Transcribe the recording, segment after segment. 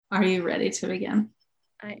Are you ready to begin?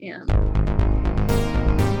 I am.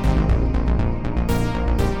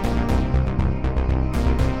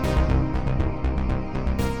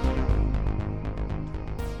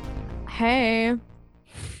 Hey,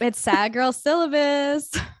 it's Sad Girl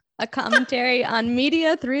Syllabus, a commentary on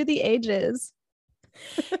media through the ages.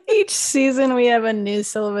 Each season we have a new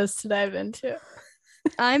syllabus to dive into.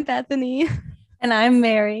 I'm Bethany. And I'm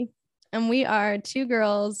Mary. And we are two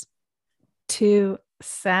girls. Too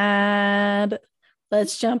sad.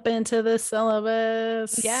 Let's jump into the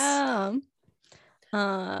syllabus. Yeah.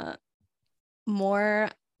 More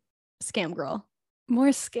Scam Girl. More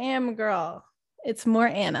Scam Girl. It's more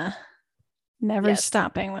Anna. Never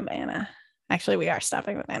stopping with Anna. Actually, we are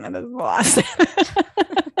stopping with Anna. This is the last.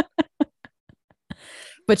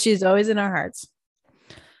 But she's always in our hearts.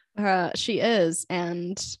 She is.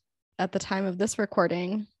 And at the time of this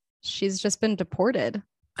recording, she's just been deported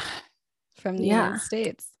from the United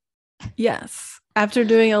States. Yes. After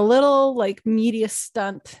doing a little media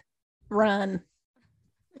stunt run,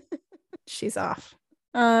 she's off.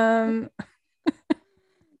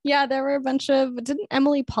 Yeah, there were a bunch of, didn't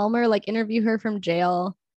Emily Palmer interview her from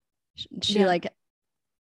jail? She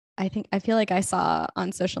I feel like I saw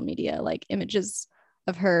on social media images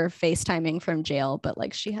of her FaceTiming from jail, but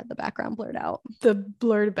she had the background blurred out. The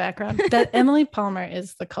blurred background. That Emily Palmer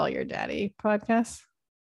is the Call Your Daddy podcast.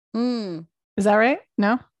 Is that right?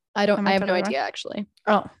 No? I have no idea actually.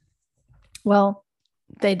 Oh, well,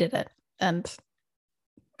 they did it. And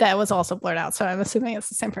that was also blurred out. So I'm assuming it's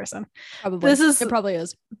the same person. Probably. It probably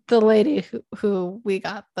is. The lady who we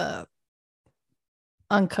got the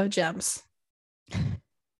Unco Gems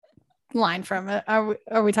line from it. Are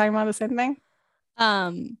we talking about the same thing?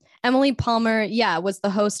 Emily Palmer, was the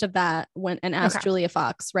host of that and asked Julia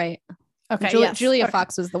Fox, right? Okay. Julia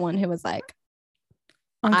Fox was the one who was like,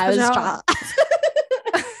 Uncle I was Jaw.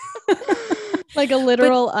 a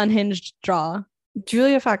literal unhinged draw.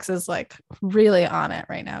 Julia Fox is really on it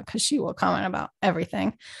right now because she will comment about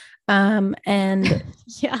everything. And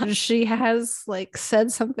she has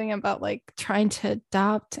said something about trying to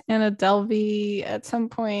adopt Anna Delvey at some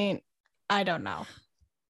point. I don't know.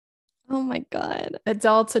 Oh my God.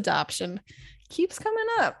 Adult adoption keeps coming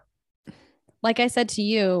up. Like I said to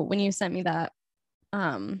you when you sent me that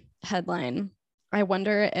headline, I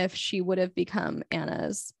wonder if she would have become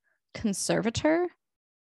Anna's conservator.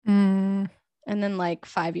 And then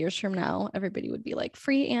 5 years from now, everybody would be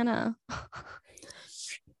free Anna.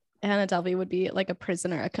 Anna Delvey would be a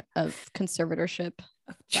prisoner of conservatorship.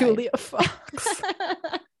 Julia Fox.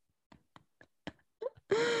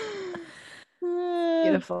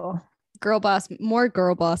 Beautiful. More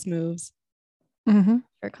girl boss moves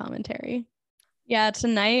for commentary. Yeah,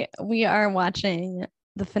 tonight we are watching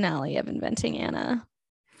the finale of Inventing Anna.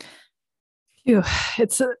 Phew.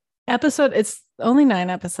 It's only 9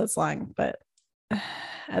 episodes long, but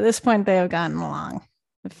at this point they have gotten long.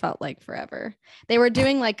 It felt like forever. They were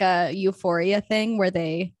doing a Euphoria thing where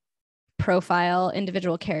they profile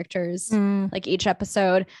individual characters. Each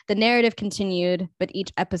episode, the narrative continued, but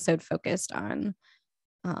each episode focused on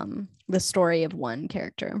the story of one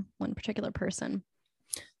character, one particular person.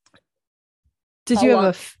 Did you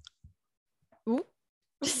have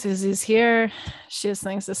Susie's here? She has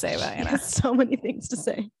things to say about Anna. So many things to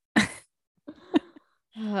say.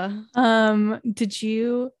 Did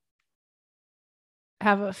you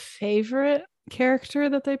have a favorite character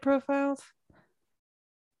that they profiled?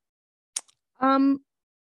 I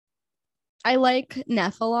like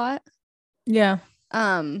Neff a lot. Yeah.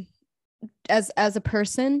 As a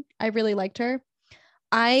person, I really liked her.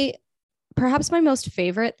 Perhaps my most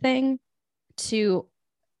favorite thing to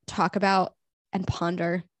talk about and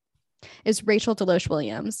ponder is Rachel Deloche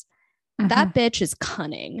Williams. That bitch is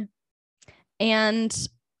cunning. And,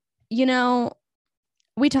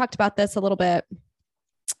 we talked about this a little bit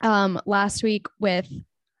last week with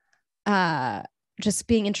just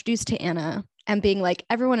being introduced to Anna and being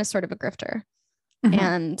everyone is sort of a grifter.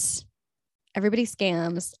 And everybody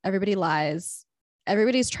scams, everybody lies,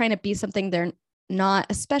 everybody's trying to be something they're not,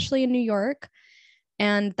 especially in New York.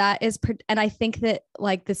 And that is, and I think that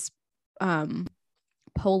this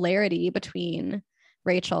polarity between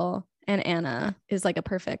Rachel and Anna is a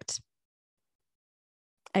perfect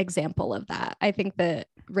example of that. I think that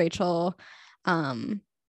Rachel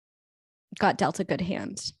got dealt a good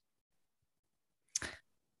hand.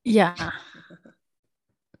 Yeah.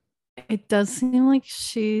 It does seem like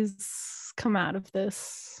she's come out of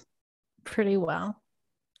this pretty well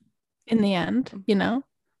in the end,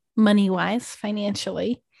 money wise,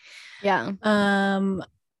 financially. Yeah.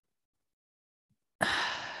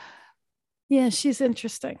 Yeah, she's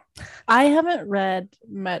interesting. I haven't read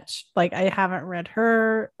much. Like, I haven't read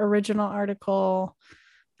her original article.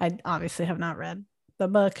 I obviously have not read the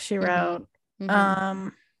book she wrote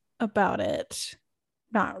about it.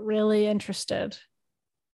 Not really interested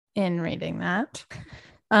in reading that.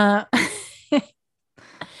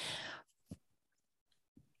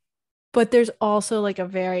 But there's also like a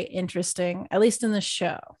very interesting, at least in the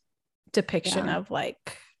show, depiction of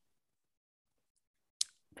like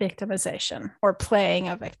victimization or playing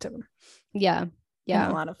a victim. Yeah. In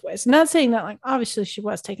a lot of ways. Not saying that, like, obviously she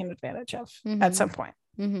was taken advantage of at some point.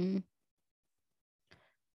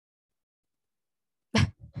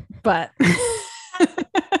 But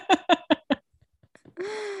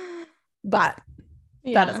that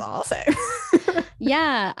is all I'll say.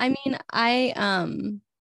 Yeah. I mean,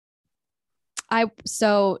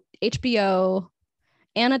 so HBO,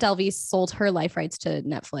 Anna Delvey sold her life rights to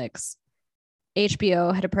Netflix.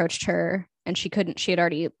 HBO had approached her and she had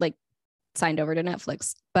already like signed over to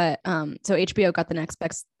Netflix. But so HBO got the next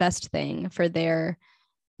best thing for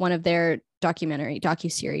one of their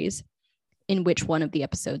docuseries, in which one of the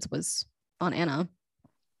episodes was on Anna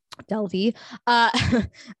Delvey.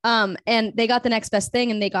 And they got the next best thing,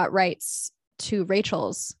 and they got rights to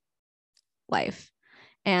Rachel's life.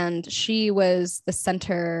 And she was the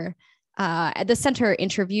center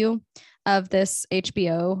interview of this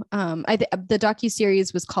HBO. The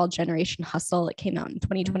docuseries was called Generation Hustle. It came out in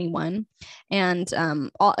 2021, and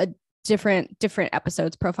all different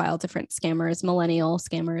episodes profile different scammers, millennial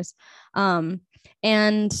scammers.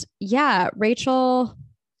 And yeah, Rachel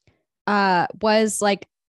was like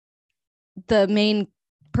the main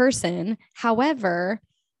person. However,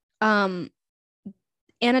 Anna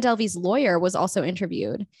Delvey's lawyer was also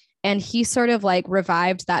interviewed, and he sort of like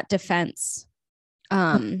revived that defense,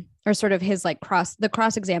 or sort of his like cross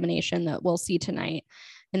examination that we'll see tonight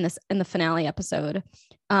in the finale episode.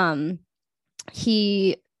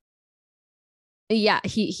 He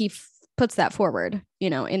puts that forward,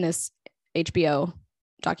 in this HBO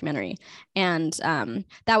documentary. And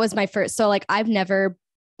that was my first. So like I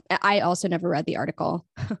also never read the article.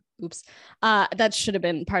 Oops. That should have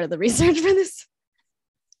been part of the research for this.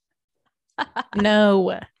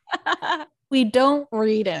 No, we don't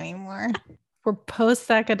read anymore. We're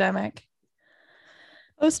post-academic.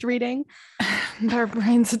 Post-reading. Our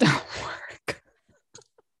brains don't work.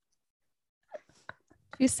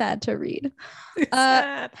 Too sad to read. Too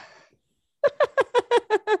sad.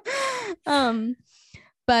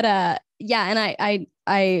 But yeah, and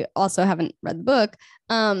I also haven't read the book.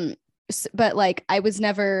 But like I was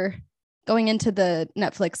never going into the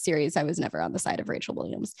Netflix series, I was never on the side of Rachel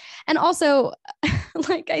Williams. And also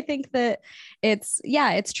like I think that it's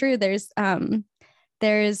true. I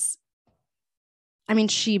mean,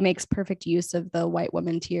 she makes perfect use of the white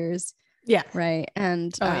woman tears. Yeah. Right.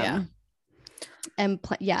 And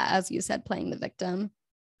as you said, playing the victim.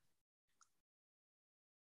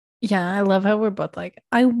 Yeah, I love how we're both like,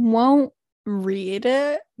 I won't read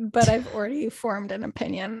it, but I've already formed an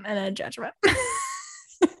opinion and a judgment.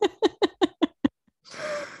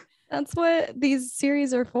 That's what these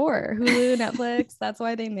series are for. Hulu, Netflix. That's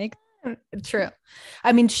why they make. True.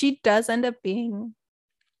 I mean, she does end up being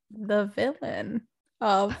the villain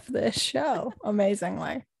of this show.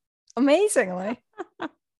 Amazingly.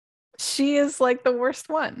 She is like the worst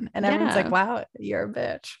one. And everyone's like, wow, you're a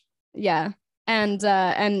bitch. Yeah. And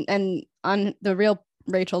on the real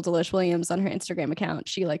Rachel Delish Williams on her Instagram account,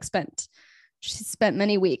 she spent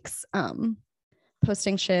many weeks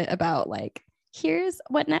posting shit about like, here's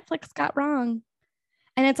what Netflix got wrong.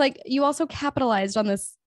 And it's like, you also capitalized on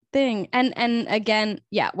this thing. And again,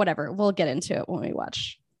 yeah, whatever. We'll get into it when we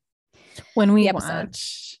watch the episode.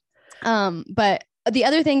 But the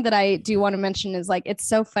other thing that I do want to mention is like, it's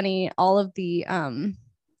so funny. All of the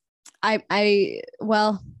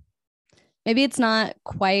maybe it's not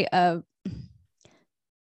quite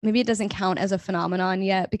maybe it doesn't count as a phenomenon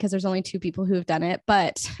yet because there's only 2 people who have done it,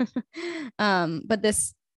 but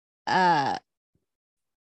this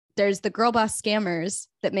there's the girl boss scammers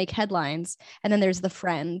that make headlines, and then there's the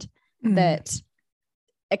friend that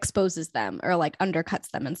exposes them or like undercuts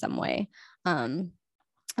them in some way.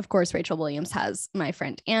 Of course, Rachel Williams has My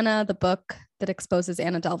Friend Anna, the book that exposes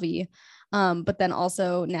Anna Delvey, but then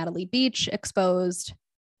also Natalie Beach exposed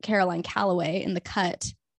Caroline Calloway in The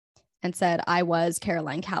Cut and said, I was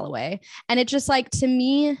Caroline Calloway. And it just like, to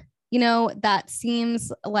me, that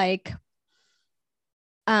seems like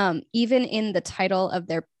even in the title of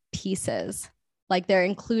their pieces, like they're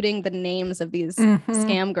including the names of these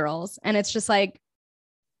scam girls. And it's just like,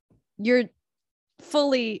 you're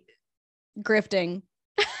fully grifting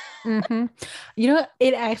Mm-hmm. You know,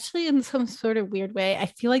 it actually, in some sort of weird way, I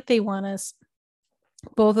feel like they want us,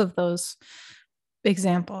 both of those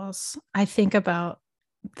examples. I think about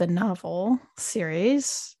the novel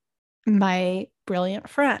series, My Brilliant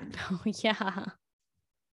Friend, Oh, yeah.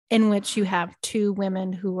 in which you have two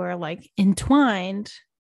women who are like entwined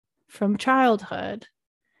from childhood,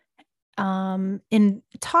 in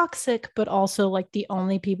toxic but also like the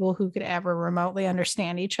only people who could ever remotely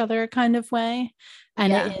understand each other kind of way.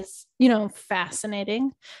 And Yeah. it is, you know,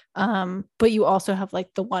 fascinating. But you also have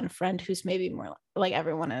like the one friend who's maybe more like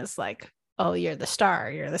everyone is like, oh, you're the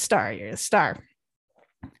star, you're the star, you're the star.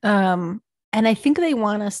 And I think they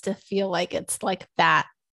want us to feel like it's like that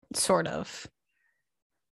sort of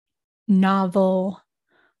novel,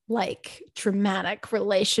 like dramatic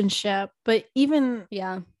relationship. But even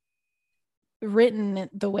Yeah. written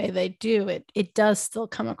the way they do, it does still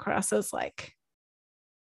come across as like,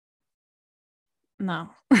 no.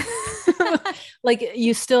 Like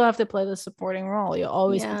you still have to play the supporting role. You'll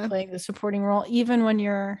always be playing the supporting role, even when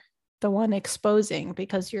you're the one exposing,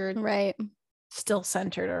 because you're right. still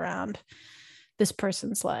centered around this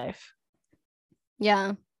person's life.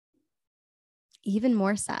 Yeah. Even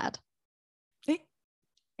more sad.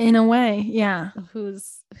 In a way, yeah.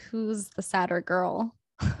 Who's the sadder girl?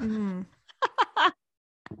 Hmm.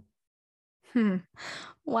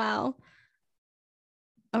 Wow.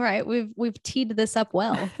 All right, we've teed this up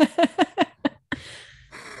well.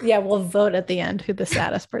 Yeah, we'll vote at the end who the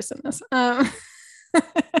saddest person is. The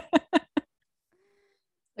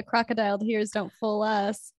crocodile tears don't fool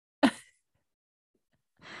us.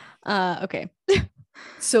 Okay.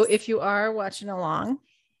 So if you are watching along,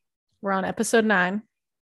 we're on episode 9,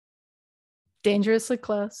 Dangerously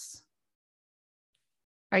Close.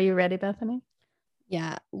 Are you ready, Bethany?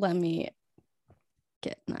 Yeah, let me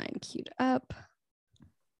get 9 queued up.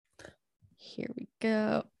 Here we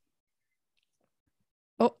go.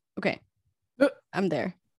 Oh, okay. I'm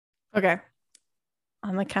there. Okay.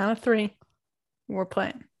 On the count of 3, we're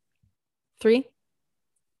playing. 3,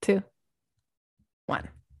 2, 1.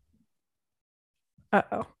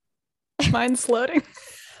 Uh-oh. Mine's loading.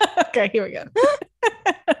 Okay, here we go.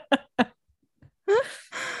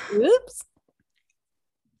 Oops.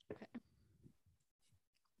 Okay.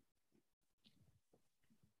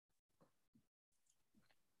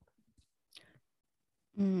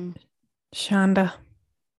 Shonda.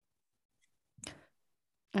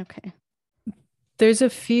 Okay. There's a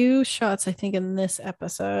few shots, I think, in this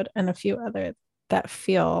episode and a few other that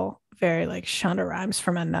feel very like Shonda Rhimes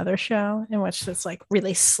from another show, in which it's like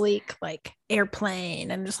really sleek, like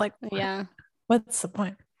airplane, and just like, yeah. What's the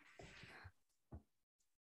point?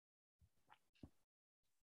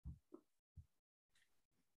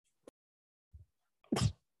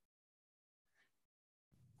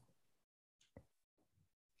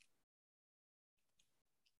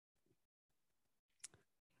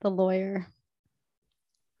 The lawyer.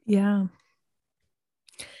 Yeah.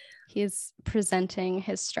 He's presenting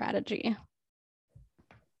his strategy.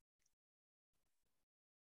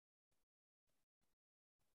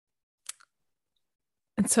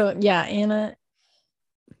 And so, yeah, Anna,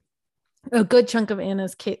 a good chunk of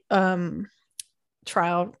Anna's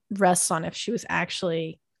trial rests on if she was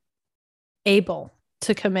actually able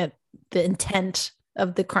to commit the intent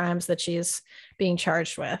of the crimes that she's being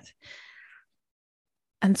charged with.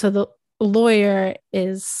 And so the lawyer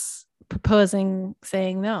is proposing,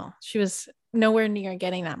 saying no, she was nowhere near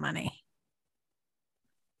getting that money,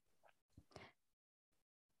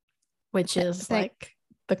 which is like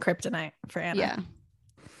the kryptonite for Anna. Yeah.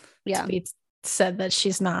 Yeah. To be said that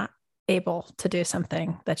she's not able to do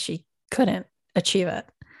something, that she couldn't achieve it,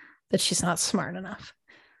 that she's not smart enough.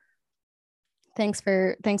 Thanks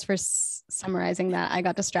for summarizing that. I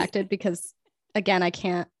got distracted because again,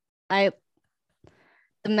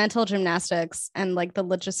 the mental gymnastics and like the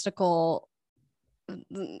logistical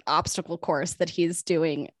obstacle course that he's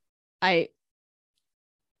doing, I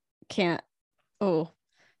can't.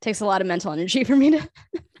 Takes a lot of mental energy for me to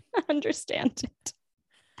understand it.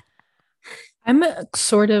 I'm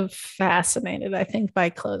sort of fascinated, I think,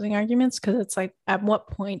 by closing arguments, because it's like, at what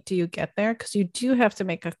point do you get there? Because you do have to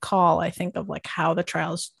make a call, I think, of like how the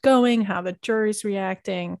trial's going, how the jury's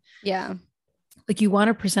reacting. Yeah. Like you want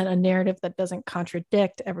to present a narrative that doesn't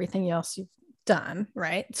contradict everything else you've done,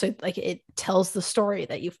 right? So like it tells the story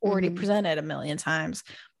that you've already presented a million times.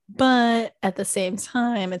 But at the same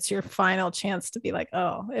time, it's your final chance to be like,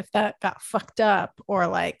 oh, if that got fucked up, or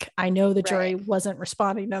like, I know the jury wasn't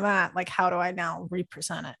responding to that. Like, how do I now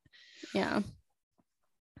represent it? Yeah.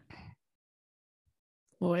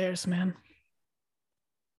 Lawyers, man.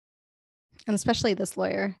 And especially this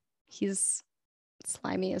lawyer. He's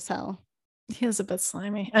Slimy as hell. He is a bit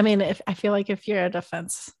slimy. I mean, I feel like if you're a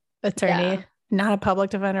defense attorney, not a public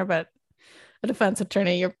defender, but a defense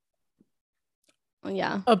attorney, you're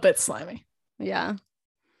a bit slimy. Yeah.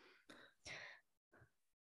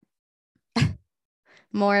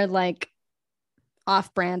 More like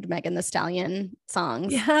off-brand Megan Thee Stallion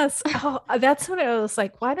songs. Yes. Oh, that's what I was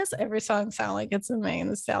like. Why does every song sound like it's a Megan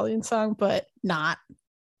Thee Stallion song, but not?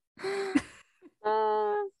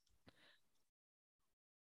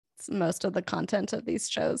 It's most of the content of these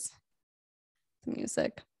shows. The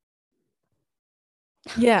music.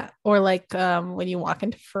 Yeah. Or like when you walk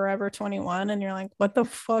into Forever 21 and you're like, what the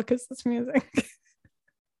fuck is this music?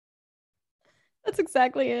 That's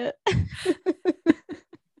exactly it.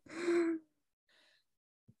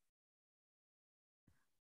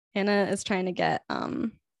 Anna is trying to get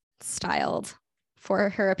styled for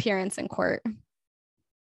her appearance in court.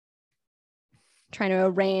 Trying to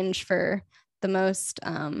arrange for the most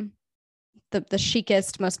the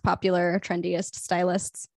chicest, most popular, trendiest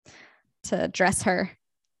stylists to dress her.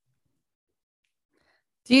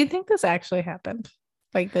 Do you think this actually happened?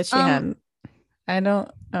 Like that she had? I don't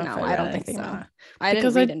know. No, I don't think so. I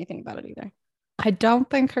didn't read anything about it either. I don't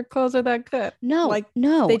think her clothes are that good. No, like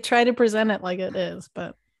no. They try to present it like it is,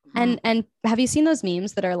 but and have you seen those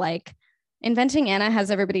memes that are like, Inventing Anna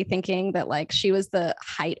has everybody thinking that like she was the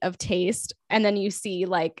height of taste, and then you see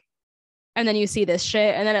this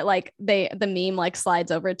shit, and then it like the meme like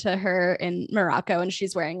slides over to her in Morocco and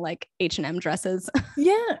she's wearing like H&M dresses.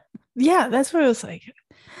 yeah, that's what it was like.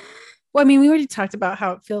 Well, I mean, we already talked about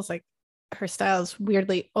how it feels like her style is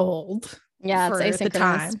weirdly old. Yeah, it's asynchronous. The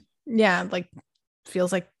time. Yeah, like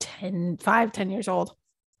feels like 10 years old.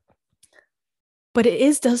 But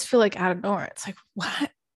it does feel like out of nowhere. It's like,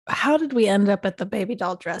 what? How did we end up at the baby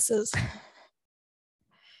doll dresses?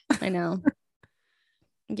 I know.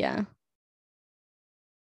 Yeah.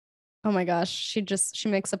 Oh my gosh. She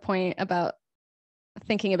makes a point about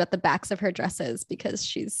thinking about the backs of her dresses because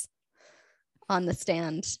she's on the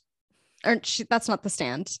stand. That's not the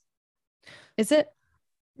stand. Is it?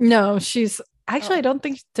 No, she's actually, I don't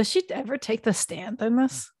think, does she ever take the stand in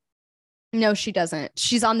this? No, she doesn't.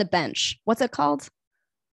 She's on the bench. What's it called?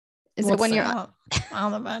 Is it when you're on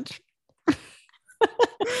the bench?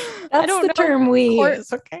 I don't know. Term we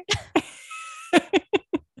use. Okay. I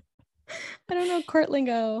don't know court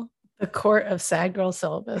lingo. The court of sad girl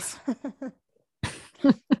syllabus.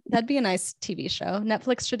 That'd be a nice TV show.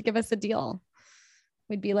 Netflix should give us a deal.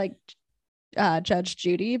 We'd be like Judge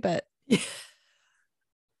Judy, but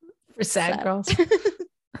for sad girls.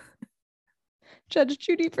 Judge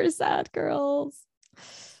Judy for sad girls.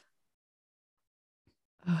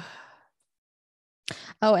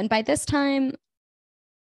 Oh, and by this time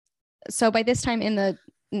in the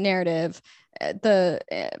narrative, the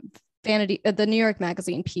New York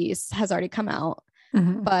Magazine piece has already come out,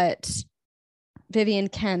 but Vivian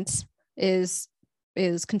Kent is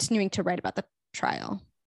continuing to write about the trial,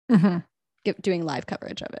 doing live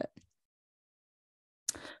coverage of it.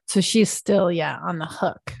 So she's still on the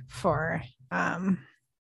hook for Anna,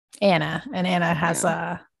 and Anna has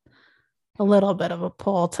a little bit of a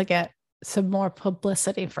pull to get some more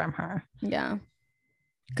publicity from her. Yeah,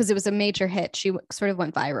 because it was a major hit. She sort of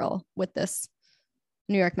went viral with this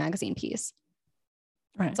New York Magazine piece.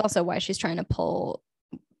 Right. It's also why she's trying to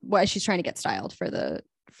get styled for the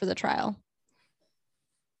trial,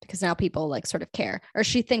 because now people like sort of care, or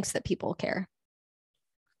she thinks that people care.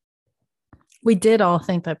 We did all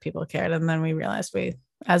think that people cared, and then we realized we,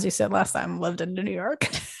 as you said last time, lived in New York.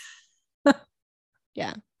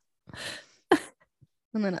 Yeah.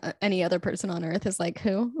 And then any other person on earth is like,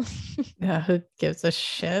 who? Yeah, who gives a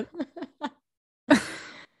shit?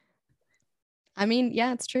 I mean,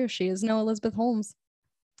 yeah, it's true. She is no Elizabeth Holmes.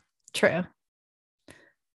 True.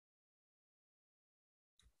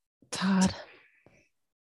 Todd.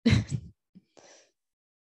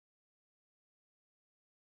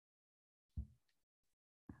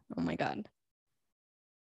 Oh my God.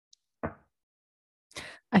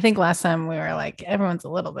 I think last time we were like, everyone's a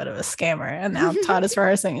little bit of a scammer. And now Todd is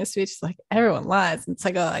rehearsing his speech. It's like, everyone lies. And it's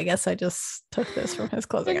like, oh, I guess I just took this from his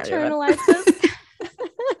closing argument. Internalized this.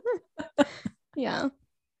 Yeah.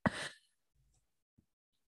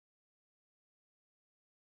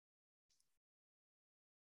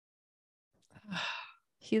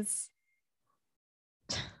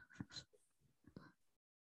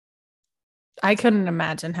 I couldn't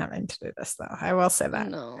imagine having to do this, though. I will say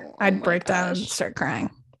that. No. I'd break down and start crying.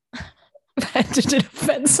 I had to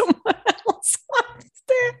defend someone else.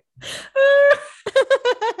 Do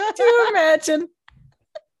you imagine?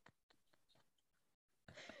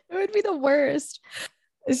 It would be the worst.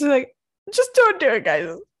 It's just like, Just don't do it,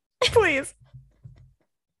 guys. Please.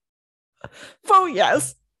 Vote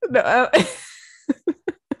yes. No.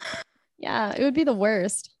 Yeah, it would be the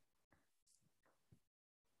worst.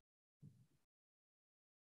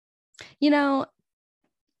 You know,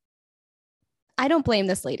 I don't blame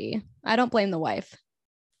this lady. I don't blame the wife.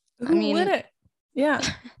 Who would it? Yeah.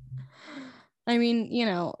 I mean, you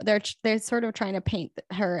know, they're sort of trying to paint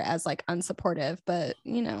her as like unsupportive, but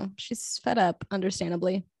you know, she's fed up,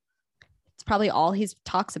 understandably. It's probably all he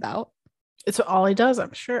talks about. It's all he does,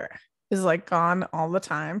 I'm sure. Is like gone all the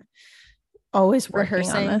time. Always working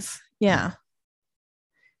Rehearsing. on this. Yeah.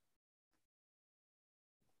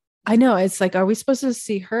 I know. It's like, are we supposed to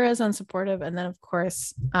see her as unsupportive? And then of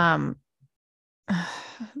course, the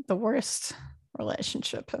worst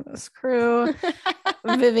relationship in this crew,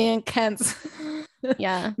 Vivian Kent's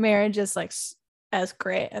marriage is like as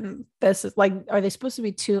great, and this is like, are they supposed to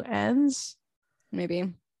be two ends?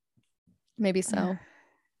 Maybe so,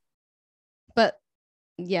 but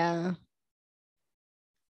yeah,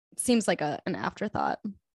 it seems like an afterthought.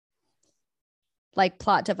 Like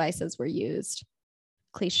plot devices were used,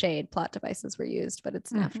 cliched plot devices were used, but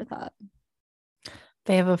it's an afterthought.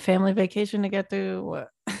 They have a family vacation to get through.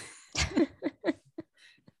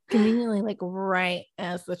 Conveniently, like right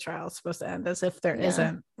as the trial is supposed to end, as if there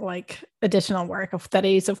isn't like additional work that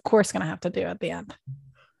he's of course going to have to do at the end.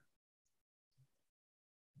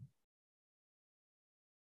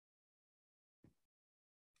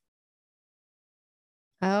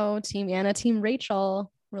 Oh, Team Anna, Team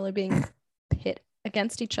Rachel really being pit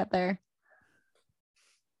against each other.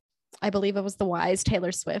 I believe it was the wise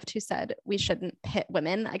Taylor Swift who said we shouldn't pit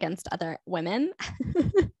women against other women.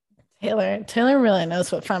 Taylor really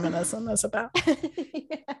knows what feminism is about.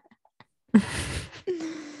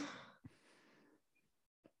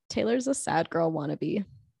 Taylor's a sad girl wannabe.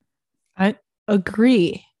 I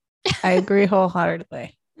agree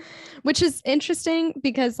wholeheartedly. Which is interesting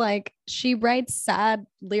because like she writes sad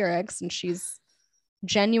lyrics and she's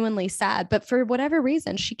genuinely sad, but for whatever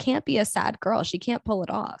reason, she can't be a sad girl. She can't pull it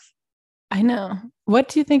off. I know. What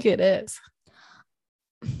do you think it is?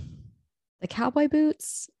 The cowboy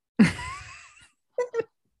boots.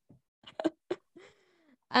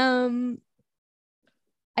 I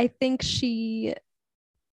think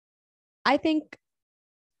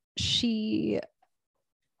she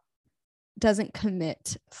doesn't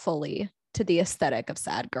commit fully to the aesthetic of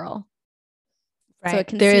sad girl. Right. So it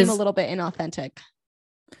can seem a little bit inauthentic.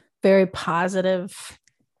 Very positive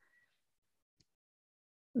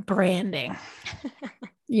branding.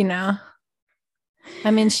 You know?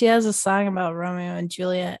 I mean, she has a song about Romeo and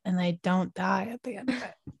Juliet and they don't die at the end of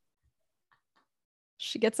it.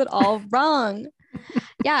 She gets it all wrong.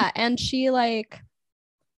 Yeah. And she like,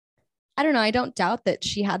 I don't know. I don't doubt that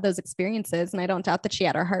she had those experiences and I don't doubt that she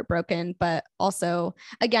had her heart broken, but also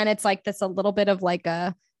again, it's like this a little bit of like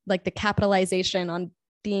the capitalization on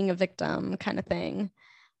being a victim kind of thing.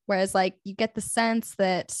 Whereas like you get the sense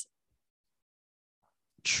that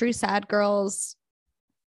true sad girls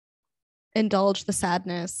indulge the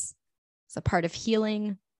sadness as a part of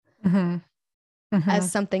healing,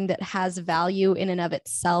 as something that has value in and of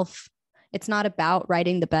itself. It's not about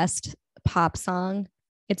writing the best pop song.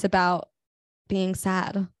 It's about being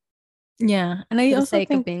sad. Yeah. And I also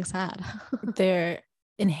think of being sad. they're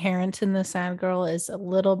inherent in the sad girl is a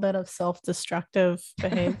little bit of self-destructive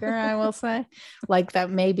behavior. I will say, like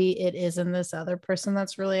that maybe it isn't this other person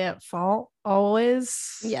that's really at fault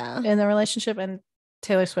always in the relationship. And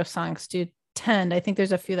Taylor Swift songs do tend, I think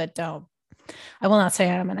there's a few that don't. I will not say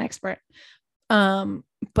I'm an expert,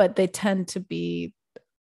 but they tend to be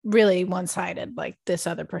really one-sided, like this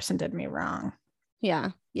other person did me wrong.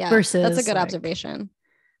 Yeah versus that's a good observation.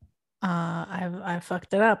 I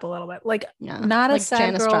fucked it up a little bit, like not like a sad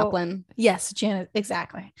Janis girl. Joplin. Yes, Janet,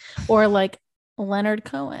 exactly. Or like Leonard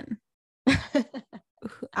Cohen.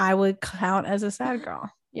 I would count as a sad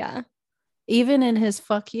girl. Yeah, even in his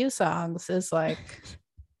fuck you songs is like,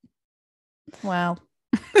 well,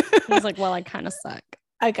 he's like, well, I kind of suck.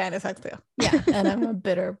 I kind of suck too. Yeah, and I'm a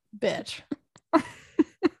bitter bitch.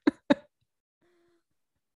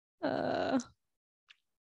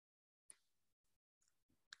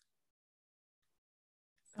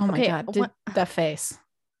 Oh my God. The face.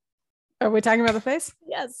 Are we talking about the face?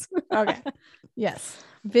 Yes. Okay. Yes.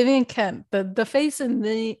 Vivian Kent. The face in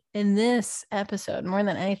this episode, more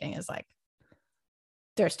than anything, is like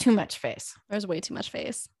there's too much face. There's way too much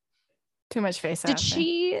face. Too much face. Did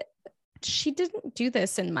she didn't do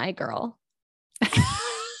this in My Girl.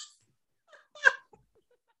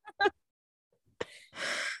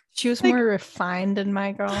 She was more refined in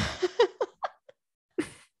My Girl.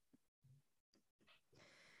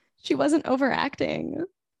 wasn't overacting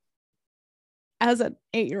as an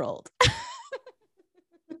 8-year-old.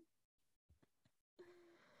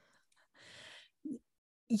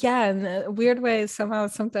 Yeah, in a weird way, somehow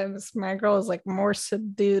sometimes my girl is like more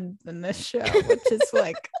subdued than this show, which is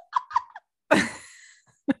like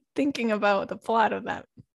thinking about the plot of that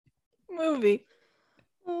movie.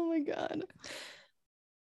 Oh my god.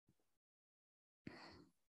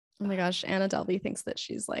 Oh my gosh, Anna Delvey thinks that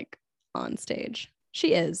she's like on stage.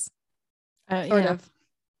 She is. Sort of.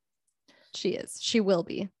 She is. She will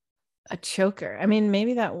be. A choker. I mean,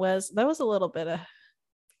 maybe that was a little bit of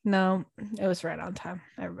no, it was right on time.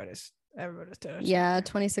 Everybody's doing it. Yeah,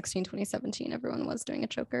 2016, 2017, everyone was doing a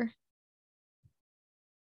choker.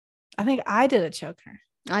 I think I did a choker.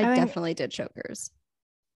 I definitely did chokers.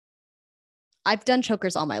 I've done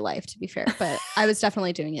chokers all my life, to be fair, but I was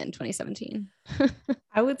definitely doing it in 2017.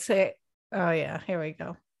 I would say, oh yeah, here we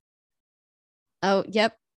go. Oh,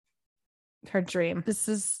 yep. Her dream.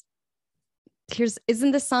 Isn't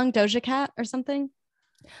this song Doja Cat or something?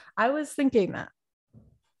 I was thinking that.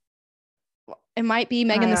 It might be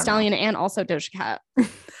Megan Thee Stallion and also Doja Cat. It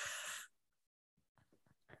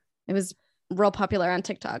was real popular on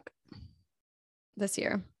TikTok this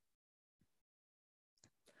year.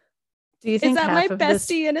 Do you think is that my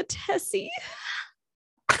bestie in a Tessie?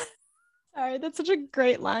 Sorry, that's such a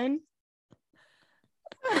great line.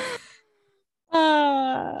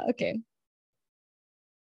 Okay.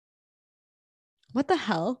 What the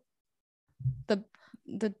hell?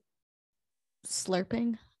 The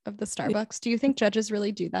slurping of the Starbucks. Do you think judges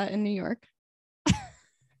really do that in New York?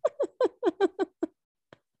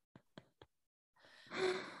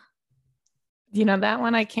 You know, that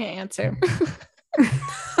one I can't answer.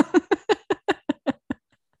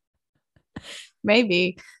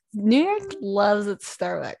 Maybe. New York loves its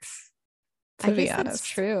Starbucks, to be honest. That's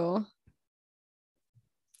true.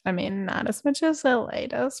 I mean, not as much as LA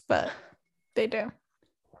does, but they do.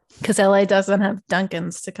 Because LA doesn't have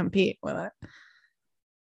Dunkins to compete with it.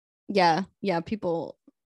 Yeah, people.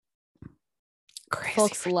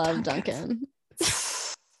 Folks love Dunkin'.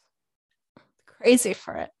 Crazy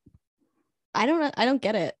for it. I don't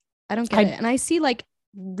get it. I don't get it. And I see like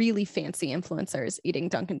really fancy influencers eating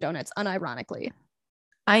Dunkin' Donuts unironically.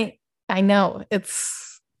 I know.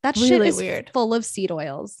 It's that really shit is weird. Full of seed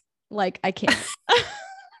oils. Like I can't.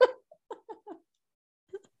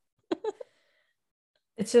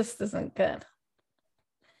 It just isn't good.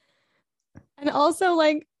 And also,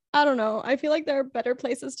 like, I don't know. I feel like there are better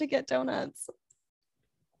places to get donuts.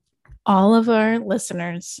 All of our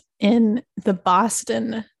listeners in the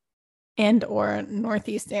Boston and or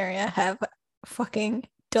Northeast area have fucking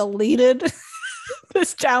deleted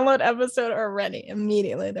this download episode already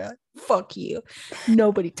immediately. They're like, fuck you.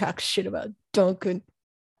 Nobody talks shit about Dunkin'.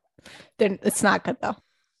 It's not good though.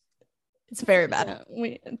 It's very bad.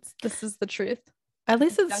 Yeah, this is the truth. At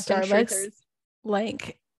least at Starbucks,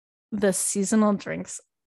 like the seasonal drinks,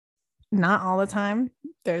 not all the time.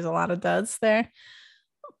 There's a lot of duds there,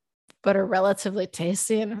 but are relatively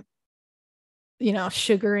tasty and, you know,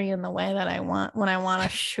 sugary in the way that I want when I want a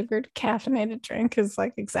sugared caffeinated drink is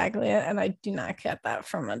like exactly it. And I do not get that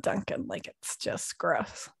from a Dunkin'. Like it's just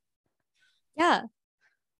gross. Yeah,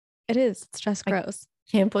 it is. It's just gross.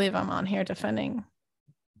 I can't believe I'm on here defending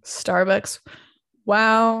Starbucks.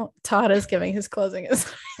 Wow, Todd is giving his closing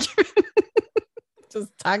as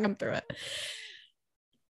just talking through it.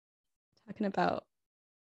 Talking about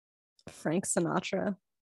Frank Sinatra.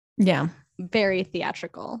 Yeah. Very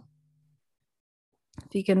theatrical.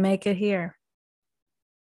 If you can make it here.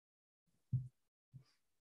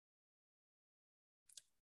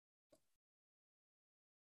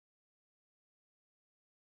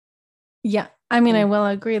 Yeah. I mean, I will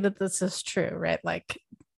agree that this is true, right? Like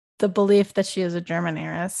the belief that she is a German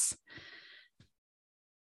heiress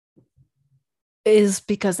is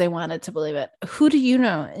because they wanted to believe it. Who do you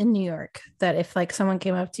know in New York that if like someone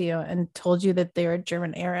came up to you and told you that they were a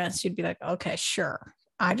German heiress, you'd be like, okay, sure.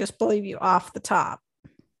 I just believe you off the top.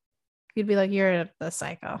 You'd be like, you're the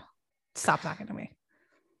psycho. Stop talking to me.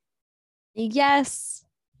 Yes.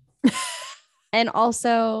 And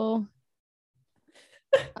also,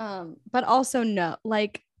 but also no,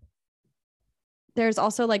 like there's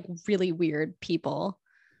also like really weird people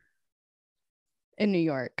in New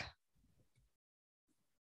York.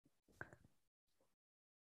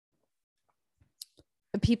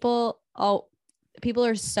 People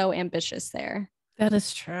are so ambitious there. That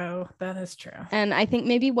is true. And I think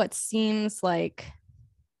maybe what seems like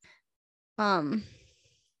what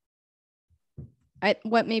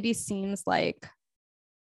maybe seems like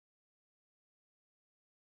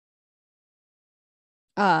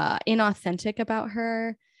inauthentic about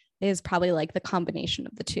her is probably like the combination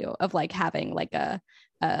of the two, of like having like oh,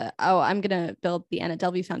 I'm gonna build the Anna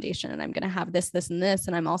Delvey Foundation and I'm gonna have this, and this,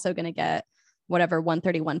 and I'm also gonna get whatever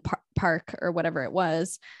 131 Park or whatever it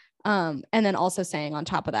was, and then also saying on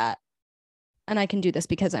top of that, and I can do this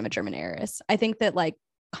because I'm a German heiress. I think that like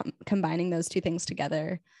combining those two things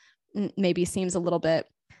together maybe seems a little bit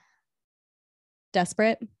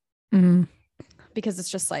desperate, because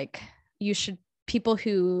it's just like, you should, people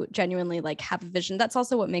who genuinely like have a vision. That's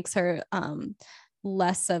also what makes her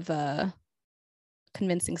less of a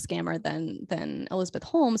convincing scammer than Elizabeth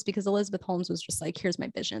Holmes, because Elizabeth Holmes was just like, here's my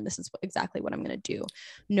vision, this is exactly what I'm going to do,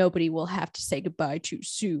 nobody will have to say goodbye too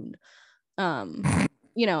soon,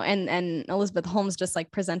 you know, and Elizabeth Holmes just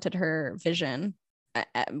like presented her vision,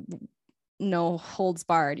 no holds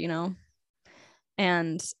barred, you know,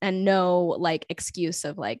 and no like excuse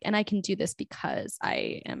of like, and I can do this because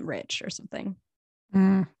I am rich or something.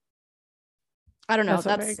 I don't know. That's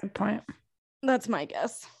a very good point. That's my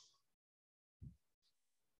guess.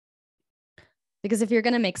 Because if you're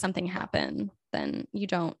going to make something happen, then you're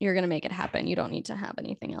going to make it happen. You don't need to have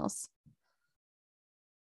anything else.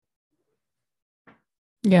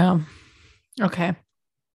 Yeah. Okay.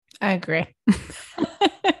 I agree.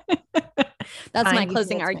 That's my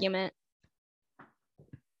closing argument.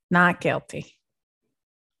 Not guilty.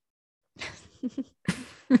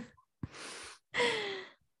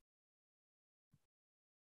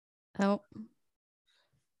 Oh,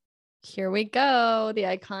 here we go. The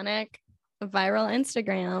iconic viral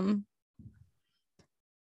Instagram.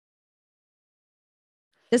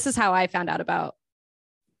 This is how I found out about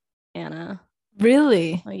Anna.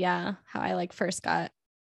 Really? Well, yeah. How I like first got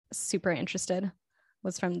super interested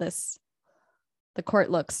was from the court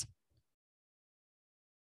looks.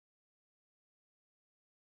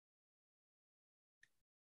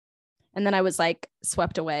 And then I was like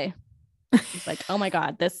swept away. It's like, oh my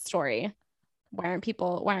God, this story. Why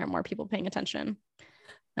aren't more people paying attention?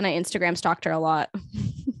 And I Instagram stalked her a lot.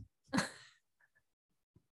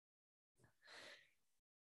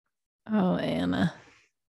 Oh, Anna.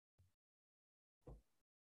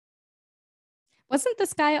 Wasn't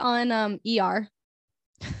this guy on ER?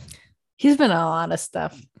 He's been on a lot of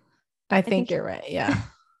stuff. I think you're right. Yeah.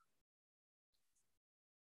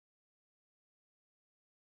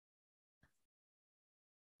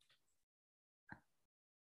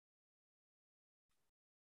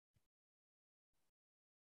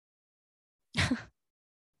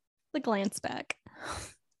 The glance back.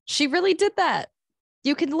 She really did that.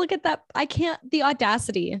 You can look at that. I can't, the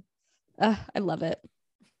audacity. I love it.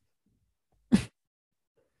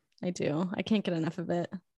 I do. I can't get enough of it.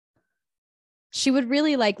 She would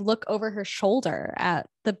really like look over her shoulder at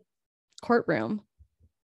the courtroom.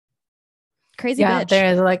 Crazy bitch.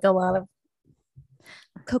 There's like a lot of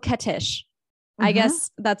coquettish. I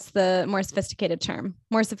guess that's the more sophisticated term.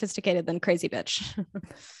 More sophisticated than crazy bitch.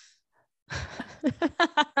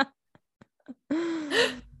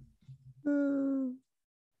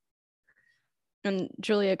 And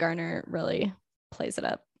Julia Garner really plays it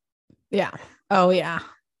up. Yeah. Oh, yeah.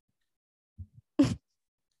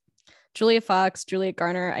 Julia Fox, Julia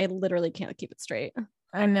Garner. I literally can't keep it straight.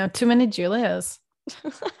 I know. Too many Julias.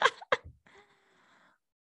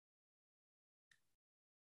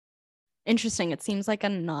 Interesting. It seems like a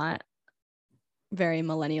not very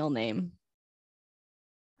millennial name.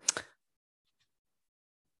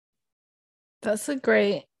 That's a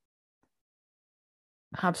great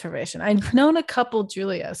observation. I've known a couple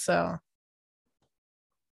Julia, so.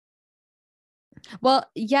 Well,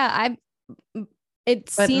 yeah, it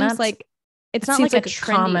seems like it's not like a trendy,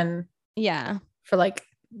 common. Yeah. For like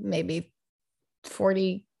maybe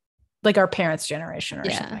 40, like our parents' generation or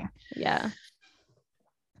something. Yeah.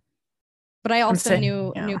 But I also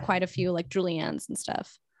knew quite a few like Juliannes and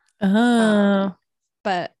stuff. Oh.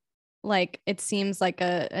 But like it seems like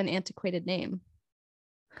an antiquated name.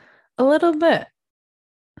 A little bit.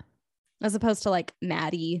 As opposed to like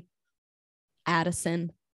Maddie,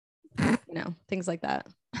 Addison, things like that.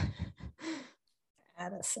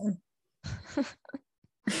 Addison.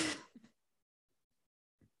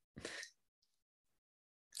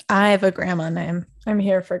 I have a grandma name. I'm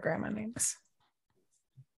here for grandma names.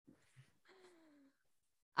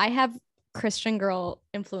 I have Christian girl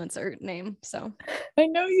influencer name, so I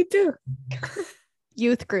know you do.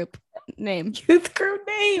 Youth group name. Youth group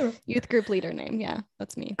name. Youth group leader name. Yeah,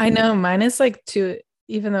 that's me. I know mine is like too,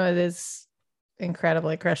 even though it is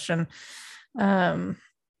incredibly Christian,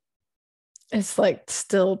 it's like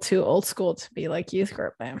still too old school to be like youth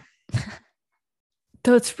group name.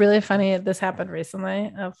 Though it's really funny. This happened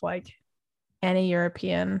recently of like any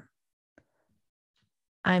European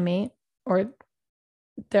I meet or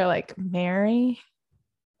they're like, Mary?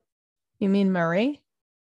 You mean Marie?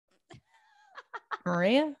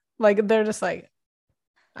 Maria? Like, they're just like,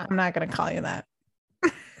 I'm not gonna call you that.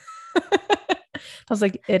 I was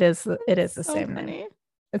like, it is the so same funny. Name.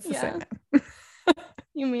 It's the same name.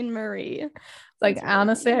 You mean Marie? Like, really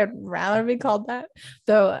honestly, funny. I'd rather be called that.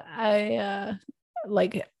 Though I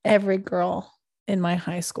like every girl in my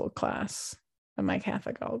high school class, in my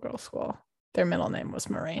Catholic all-girls school, their middle name was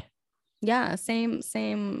Marie. Yeah, same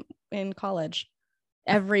in college.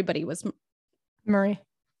 Everybody was Marie.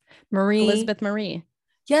 Elizabeth Marie.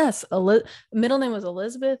 Yes, middle name was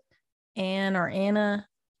Elizabeth, Anne or Anna,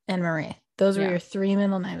 and Marie. Those were your three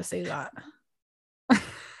middle names that you got.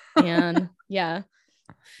 Anne, yeah.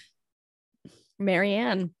 Mary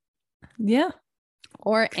Ann. Yeah.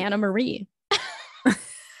 Or Anna Marie.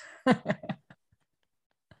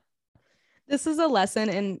 This is a lesson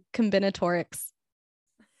in combinatorics.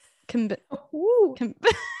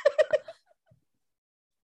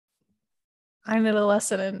 I need a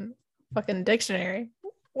lesson in fucking dictionary.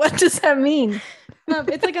 What does that mean?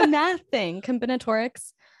 It's like a math thing.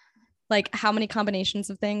 Combinatorics, like how many combinations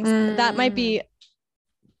of things. That might be.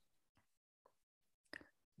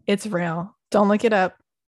 It's real. Don't look it up.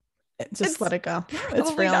 Just let it go.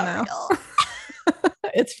 It's real now.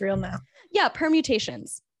 It's real now. Yeah,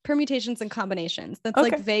 permutations and combinations. That's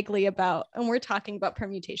okay. Like vaguely about, and we're talking about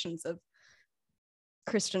permutations of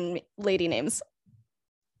Christian lady names.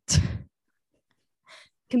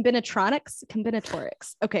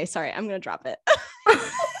 Combinatorics. Okay, sorry, I'm gonna drop it.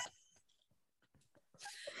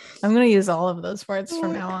 I'm gonna use all of those words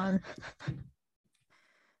from now on.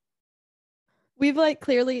 We've like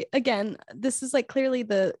clearly, again, this is like clearly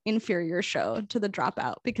the inferior show to The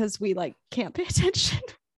Dropout because we like can't pay attention.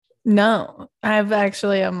 No, I'm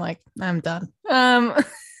like, I'm done.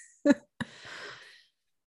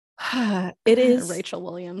 It is Rachel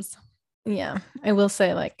Williams. Yeah, I will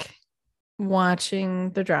say, like,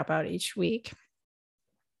 watching The Dropout each week,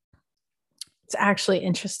 it's actually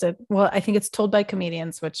interested. Well, I think it's told by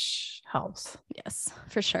comedians, which helps. Yes,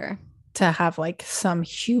 for sure. To have like some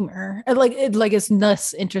humor, like it's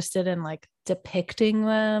less interested in like depicting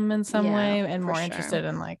them in some way and more interested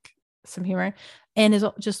in like some humor, and is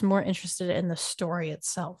just more interested in the story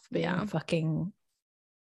itself being fucking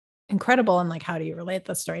incredible and like how do you relate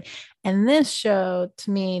the story. And this show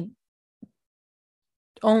to me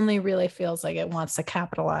only really feels like it wants to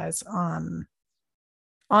capitalize on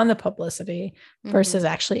the publicity versus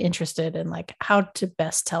actually interested in like how to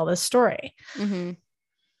best tell this story.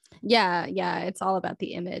 Yeah, it's all about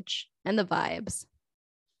the image and the vibes.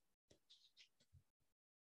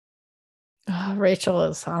 Oh, Rachel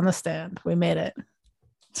is on the stand. We made it.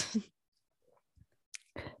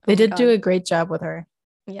 They did do a great job with her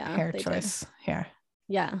hair choice here.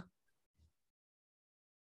 Yeah.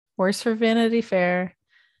 Worse for Vanity Fair.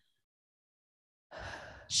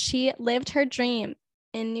 She lived her dream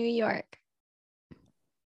in New York.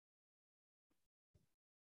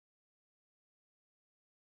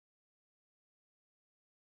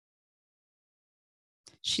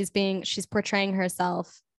 She's portraying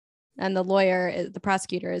herself, and the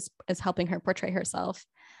prosecutor is helping her portray herself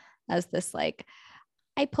as this like,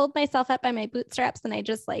 I pulled myself up by my bootstraps and I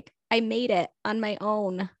just like, I made it on my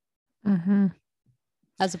own.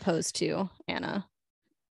 As opposed to Anna,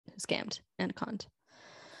 who scammed and conned.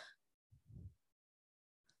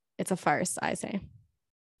 It's a farce, I say.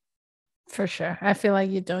 For sure. I feel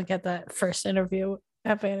like you don't get that first interview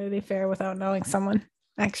at Vanity Fair without knowing someone,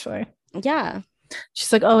 actually. Yeah.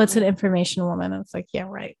 She's like, oh, it's an information woman. It's like, yeah,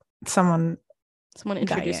 right. Someone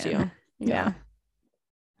introduced you. Yeah.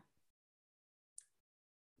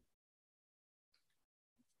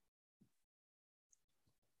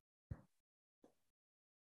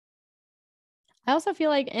 I also feel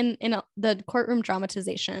like in the courtroom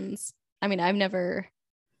dramatizations, I mean, I've never,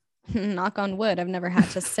 knock on wood, I've never had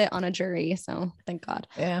to sit on a jury, so thank God.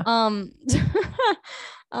 Yeah.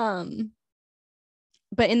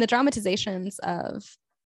 But in the dramatizations of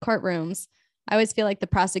courtrooms, I always feel like the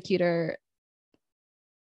prosecutor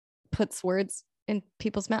puts words in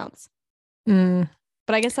people's mouths. But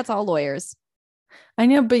I guess that's all lawyers. I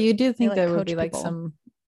know, but you do think there would be like some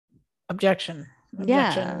objection.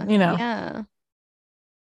 Yeah. You know. Yeah.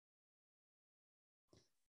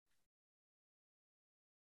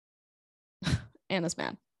 Anna's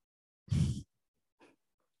mad.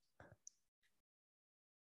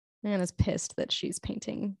 Anna's pissed that she's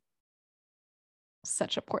painting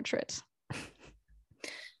such a portrait.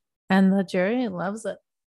 And the jury loves it.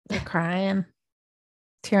 They're crying,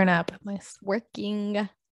 tearing up at least. Working.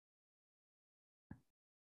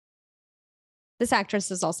 This actress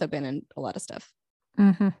has also been in a lot of stuff.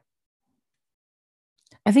 Mm-hmm.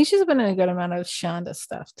 I think she's been in a good amount of Shonda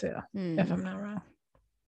stuff too, if I'm not wrong.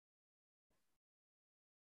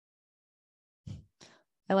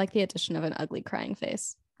 I like the addition of an ugly crying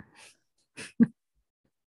face.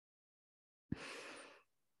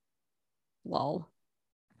 Lol.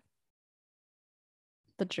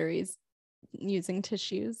 The jury's using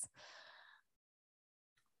tissues.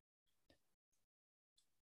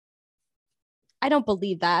 I don't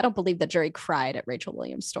believe that. I don't believe the jury cried at Rachel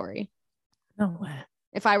Williams' story. No way.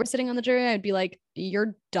 If I were sitting on the jury, I'd be like,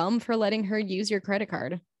 you're dumb for letting her use your credit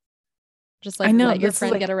card. Just like, I know, let your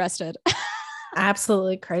friend get arrested.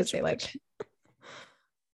 Absolutely crazy. Like,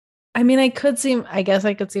 I mean, I guess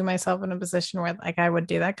I could see myself in a position where like I would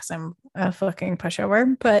do that because I'm a fucking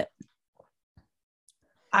pushover, but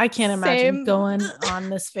I can't imagine going on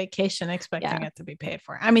this vacation expecting it to be paid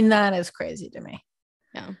for. I mean, that is crazy to me.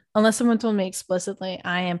 Yeah. Unless someone told me explicitly,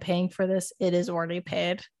 I am paying for this. It is already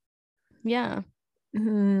paid. Yeah.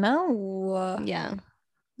 No. Yeah.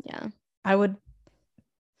 Yeah. I would.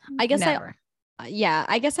 I guess never.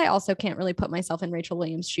 I guess I also can't really put myself in Rachel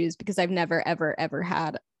Williams' shoes because I've never, ever, ever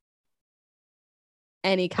had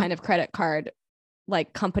any kind of credit card,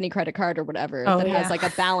 like company credit card or whatever, that has like a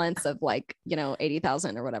balance of like,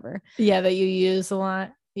 80,000 or whatever. Yeah. That you use a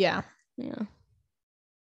lot. Yeah. Yeah.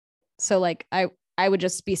 So like, I would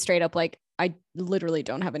just be straight up like, I literally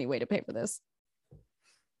don't have any way to pay for this.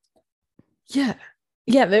 Yeah.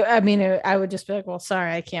 Yeah. I mean, I would just be like, well,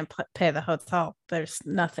 sorry, I can't pay the hotel. There's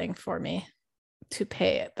nothing for me to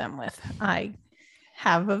pay them with. I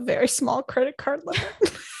have a very small credit card limit.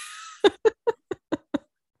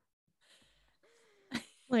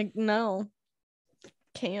 Like, no,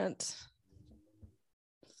 can't.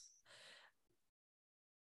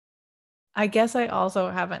 I guess I also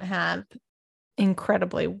haven't had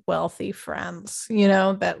incredibly wealthy friends,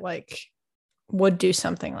 that like would do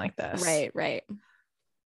something like this. Right.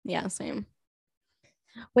 Yeah, same.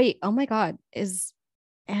 Wait, oh my God. Is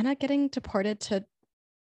Anna getting deported to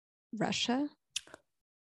Russia?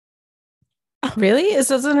 Really?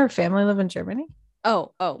 Doesn't her family live in Germany?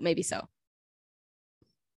 Oh, maybe so.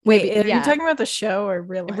 Wait, are you talking about the show or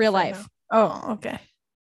real life? Real life. Oh, okay.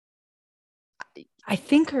 I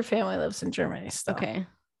think her family lives in Germany still. Okay.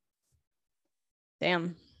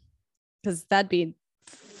 Damn. Because that'd be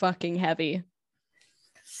fucking heavy.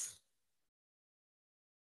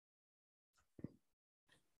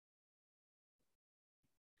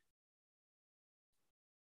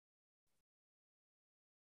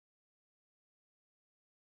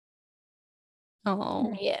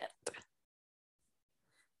 Oh. Yeah.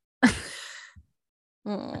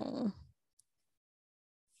 Oh.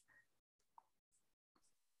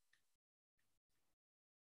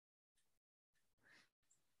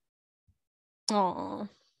 Oh.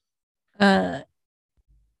 I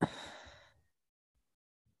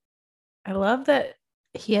love that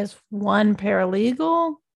he has one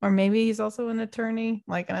paralegal, or maybe he's also an attorney,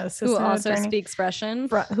 like an assistant who also attorney, speaks Russian,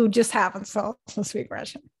 who just happens to also speak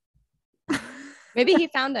Russian. Maybe he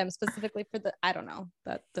found them specifically for I don't know.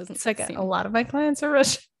 That doesn't. It's like a lot of my clients are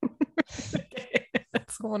Russian. Okay.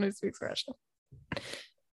 That's the one who speaks Russian.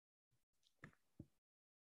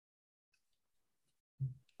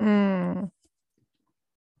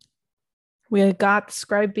 We got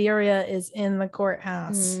Scriberia is in the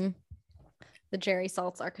courthouse. The Jerry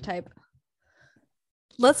Saltz archetype.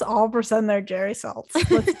 Let's all pretend they're Jerry Saltz.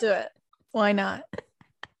 Let's do it. Why not?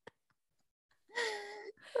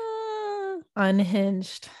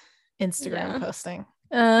 Unhinged Instagram posting.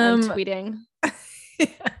 And tweeting.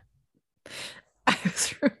 I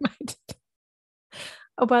was reminded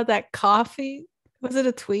about that coffee. Was it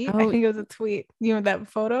a tweet? I think it was a tweet. You know that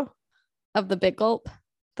photo? Of the big gulp?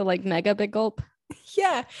 The like mega big gulp?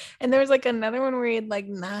 Yeah. And there was like another one where he had like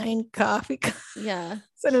 9 coffee cups. Yeah.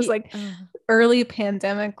 So it was like early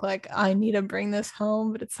pandemic, like, I need to bring this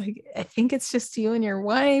home. But it's like, I think it's just you and your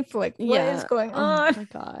wife. Like, what is going on? Oh my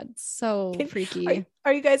God. So freaky.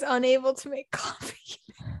 Are you guys unable to make coffee?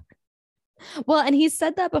 Well, and he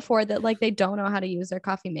said that before, that like they don't know how to use their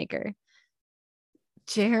coffee maker.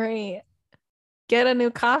 Jerry, get a new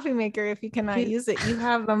coffee maker if you cannot use it. You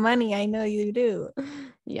have the money. I know you do.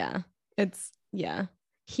 Yeah.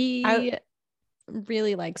 He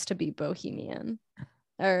really likes to be bohemian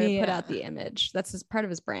or put out the image. That's part of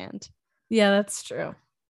his brand. Yeah, that's true.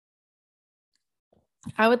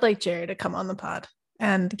 I would like Jerry to come on the pod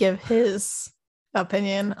and give his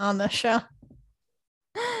opinion on the show.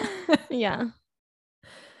 Yeah.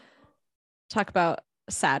 Talk about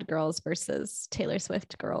sad girls versus Taylor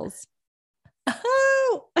Swift girls.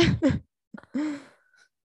 Oh.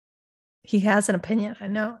 He has an opinion, I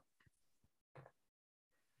know.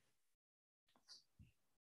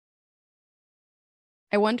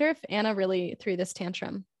 I wonder if Anna really threw this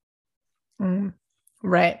tantrum.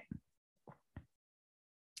 Right.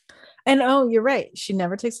 And oh, you're right. She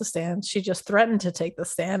never takes a stand. She just threatened to take the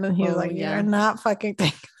stand. And he's like, yeah. You're not fucking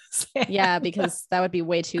taking the stand. Yeah, because that would be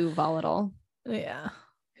way too volatile. Yeah.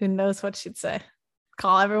 Who knows what she'd say?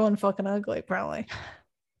 Call everyone fucking ugly, probably.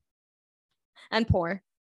 And poor.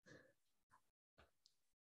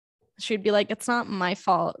 She'd be like, it's not my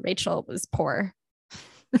fault. Rachel was poor.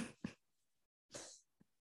 It's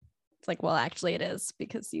like, well, actually it is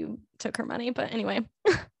because you took her money. But anyway.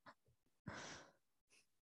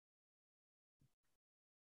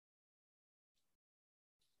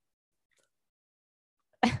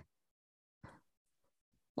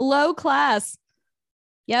 Low class.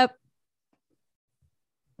 Yep.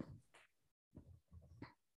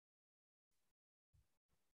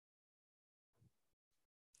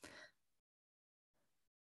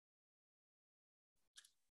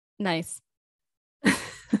 Nice.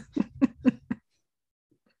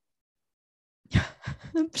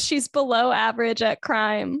 She's below average at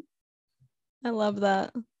crime. I love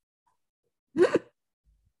that.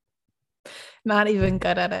 Not even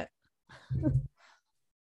good at it.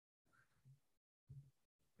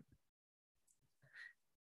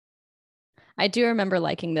 I do remember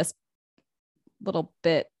liking this little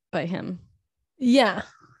bit by him. Yeah.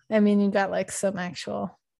 I mean, you got like some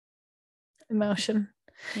actual emotion.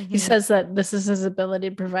 He says that this is his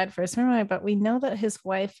ability to provide for his family, but we know that his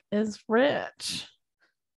wife is rich.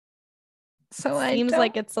 So it seems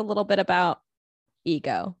like it's a little bit about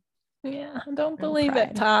ego. Yeah, I don't believe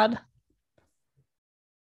it, Todd.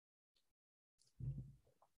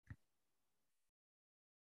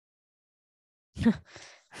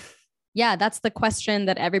 Yeah, that's the question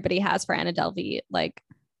that everybody has for Anna Delvey. Like,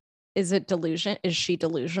 is it delusion? Is she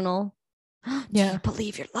delusional? Do you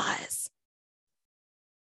believe your lies?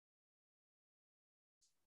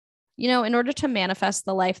 You know, in order to manifest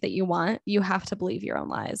the life that you want, you have to believe your own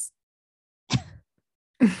lies.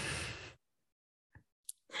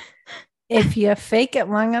 If you fake it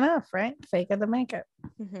long enough, right? Fake it to make it.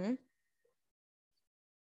 Mm-hmm.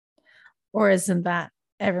 Or isn't that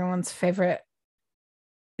everyone's favorite?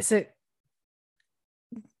 Is it?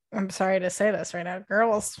 I'm sorry to say this right now,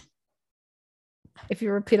 girls. If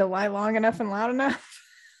you repeat a lie long enough and loud enough.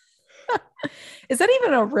 Is that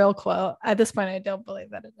even a real quote? At this point, I don't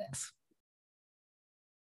believe that it is.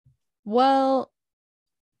 Well,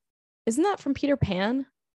 isn't that from Peter Pan?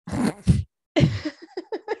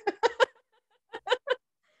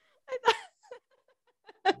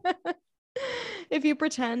 If you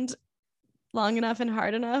pretend long enough and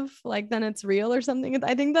hard enough, like then it's real or something.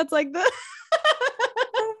 I think that's like the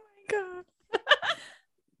oh my god.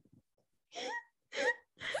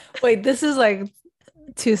 Wait, this is like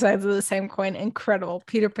two sides of the same coin. Incredible.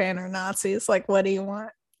 Peter Pan or Nazis. Like, what do you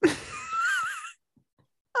want?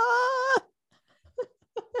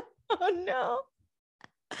 Oh no.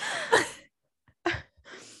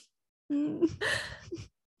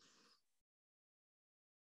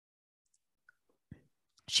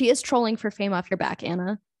 She is trolling for fame off your back,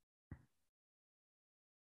 Anna.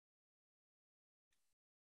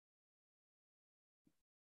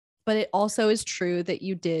 But it also is true that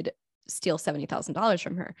you did steal $70,000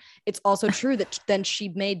 from her. It's also true that then she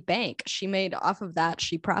made bank. She made off of that.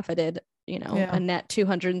 She profited, a net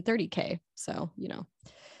 230K. So,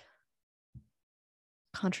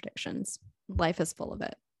 contradictions. Life is full of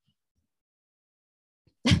it.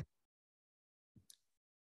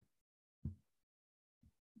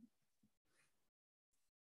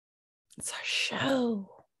 It's our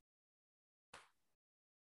show.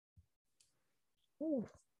 Ooh.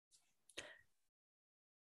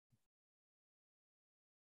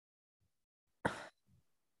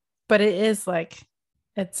 But it is like,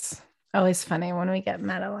 it's always funny when we get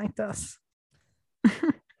meta like this.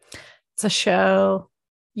 It's a show.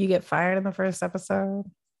 You get fired in the first episode.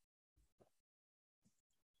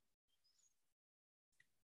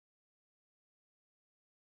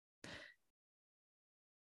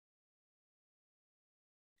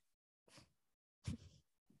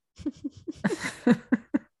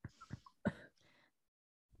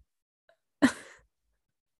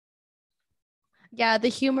 Yeah, the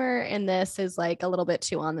humor in this is like a little bit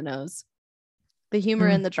too on the nose. The humor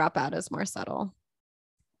in the Dropout is more subtle.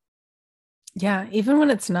 Yeah, even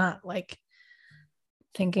when it's not, like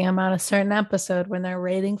thinking about a certain episode when they're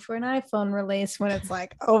waiting for an iPhone release, when it's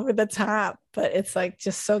like over the top, but it's like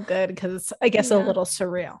just so good because it's, I guess, a little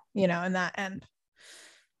surreal, in that end.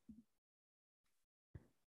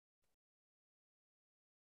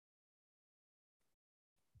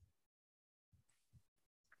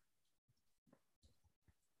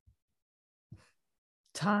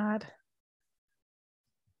 Todd.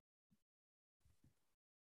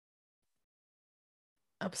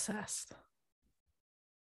 Obsessed.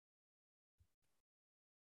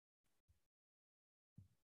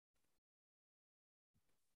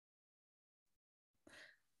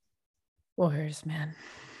 Warriors, man.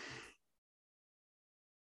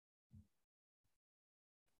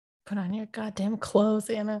 Put on your goddamn clothes,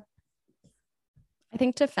 Anna. I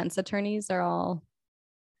think defense attorneys are all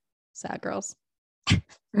sad girls.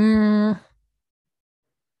 I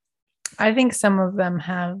think some of them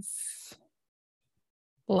have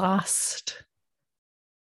lost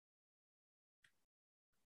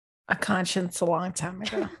a conscience a long time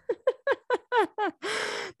ago.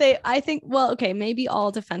 Maybe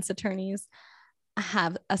all defense attorneys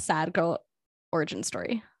have a sad girl origin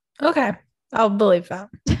story. Okay, I'll believe that.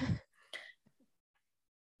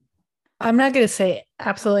 I'm not going to say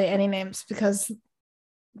absolutely any names because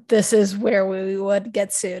this is where we would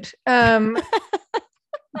get sued. But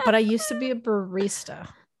I used to be a barista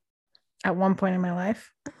at one point in my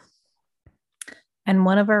life. And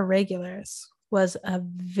one of our regulars was a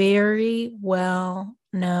very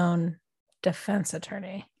well-known defense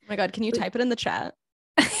attorney. Oh my God, can you type it in the chat?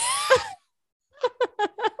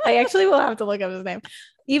 I actually will have to look up his name.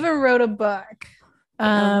 Even wrote a book.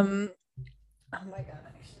 Oh my God.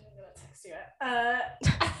 Actually, I'm going to text you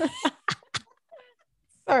it.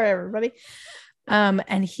 Sorry, everybody.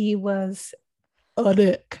 And he was a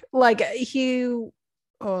dick.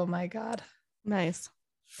 Oh my God. Nice.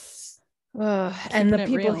 And the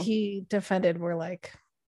people he defended were like,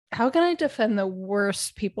 how can I defend the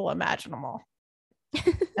worst people imaginable?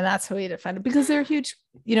 And that's who he defended because they're huge.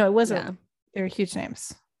 You know, they were huge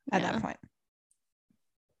names at that point.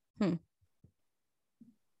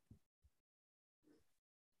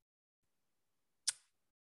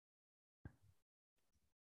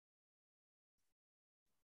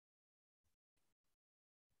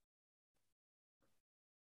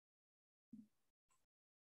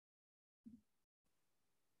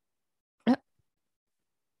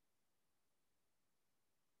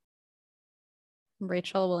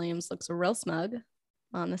 Rachel Williams looks real smug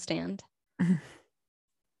on the stand.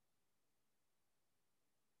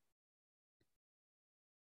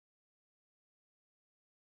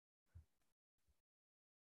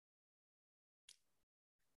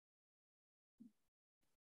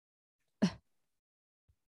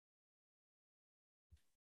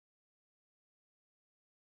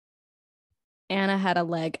 Anna had a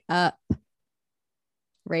leg up.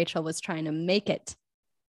 Rachel was trying to make it.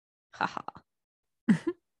 Haha.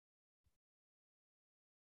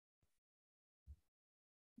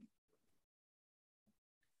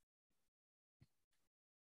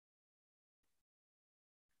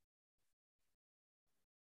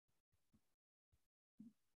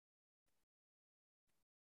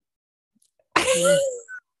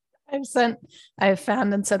 I've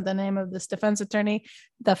found and sent the name of this defense attorney,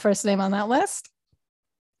 the first name on that list.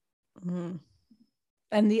 And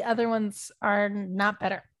the other ones are not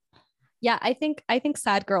better. Yeah, I think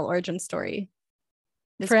sad girl origin story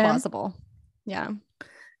is plausible. Yeah.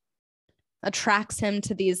 Attracts him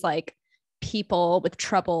to these like people with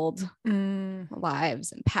troubled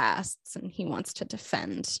lives and pasts, and he wants to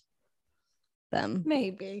defend them.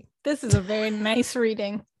 Maybe. This is a very nice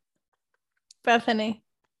reading. Bethany.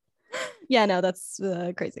 Yeah, no, that's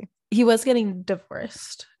crazy. He was getting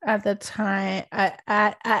divorced at the time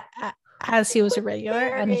as he was a regular,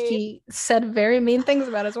 and he said very mean things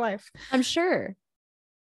about his wife. I'm sure.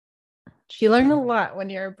 You learn a lot when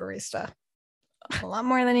you're a barista. A lot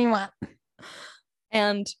more than you want.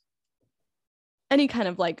 And any kind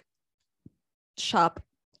of like shopkeeper.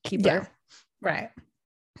 Yeah, right.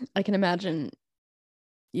 I can imagine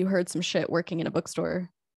you heard some shit working in a bookstore.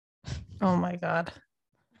 Oh my God.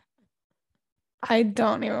 I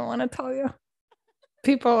don't even want to tell you.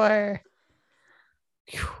 People are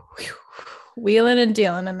wheeling and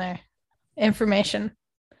dealing in there. Information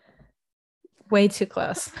way too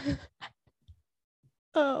close.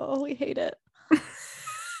 Oh, we hate it.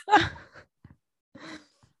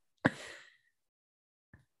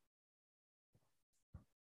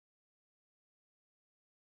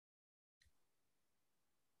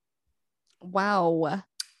 Wow.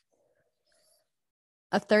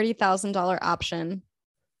 A $30,000 option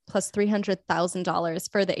plus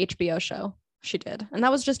 $300,000 for the HBO show she did. And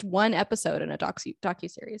that was just one episode in a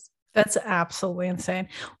docuseries. That's absolutely insane.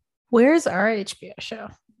 Where's our HBO show?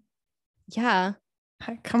 Yeah.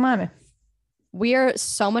 Come on. We are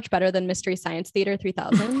so much better than Mystery Science Theater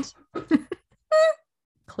 3000.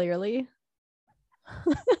 Clearly.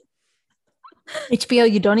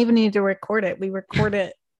 HBO, you don't even need to record it. We record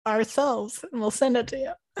it ourselves and we'll send it to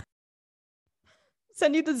you.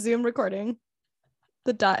 Send you the Zoom recording,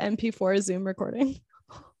 the .mp4 Zoom recording.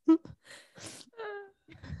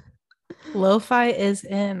 Lo-fi is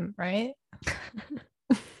in, right?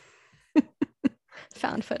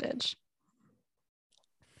 Found footage.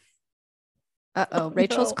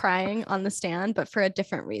 Rachel's no. crying on the stand, but for a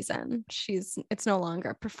different reason. It's no longer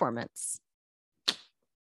a performance.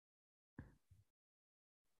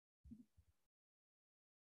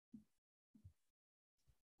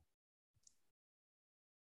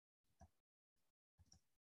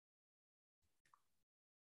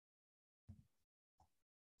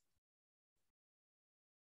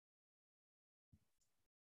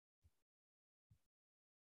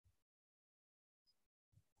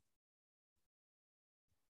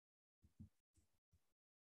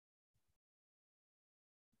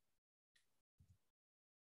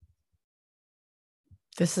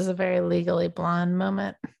 This is a very Legally Blonde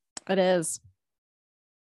moment. It is.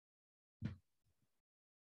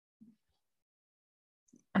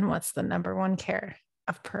 And what's the number one care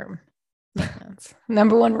of perm maintenance?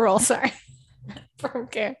 Number one rule, sorry. Perm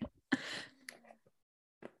care.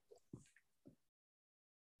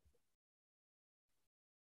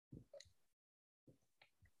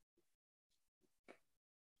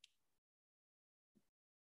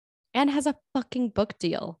 And has a fucking book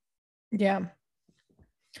deal. Yeah.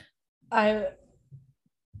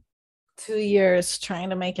 2 years trying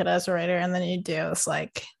to make it as a writer, and then you do. It's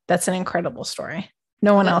like, that's an incredible story.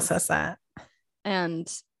 No one else has that.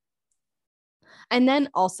 And then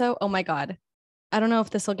also, oh my God, I don't know if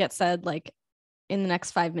this will get said like in the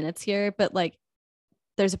next 5 minutes here, but like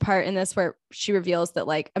there's a part in this where she reveals that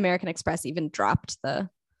like American Express even dropped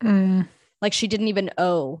like she didn't even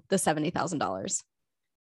owe the $70,000.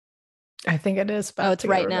 I think it is. Oh, it's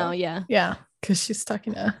right now. Yeah. Yeah. Because she's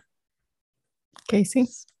talking to Casey.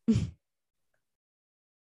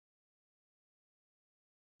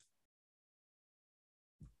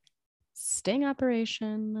 Sting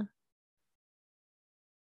operation.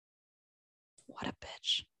 What a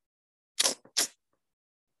bitch.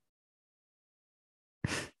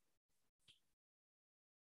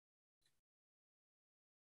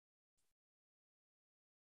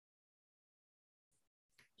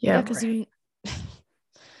 Yeah, because you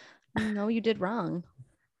know you did wrong.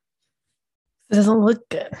 It doesn't look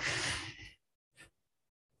good.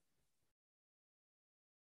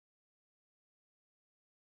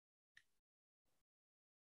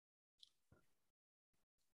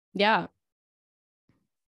 Yeah.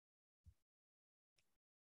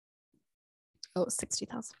 Oh,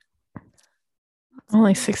 60,000.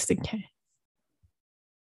 Only 60K.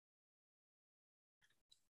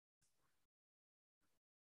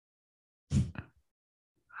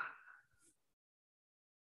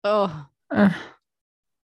 Oh.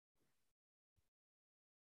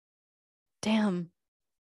 Damn.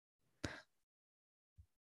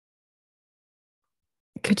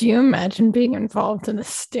 Could you imagine being involved in a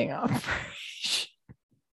sting operation?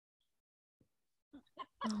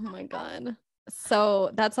 Oh my God.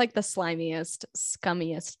 So that's like the slimiest,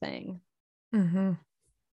 scummiest thing. Mm-hmm.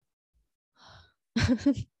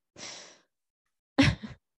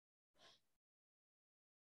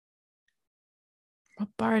 What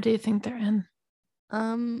bar do you think they're in?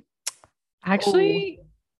 Actually,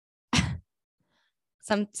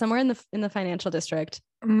 somewhere in the financial district.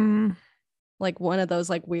 Like one of those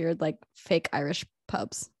like weird like fake Irish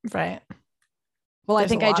pubs. Right. Well, I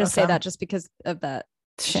think I just say that just because of that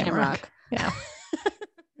Shamrock. Yeah.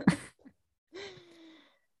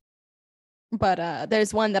 But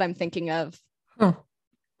there's one that I'm thinking of.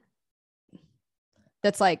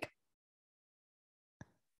 That's like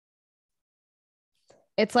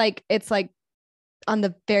it's like on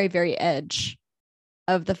the very, very edge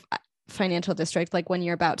of the financial district. Like when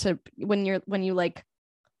you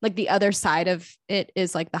like the other side of it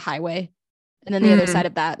is like the highway. And then the other side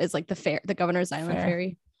of that is like the Governor's Island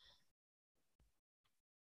ferry.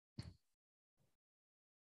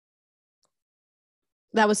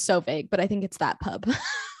 That was so vague, but I think it's that pub.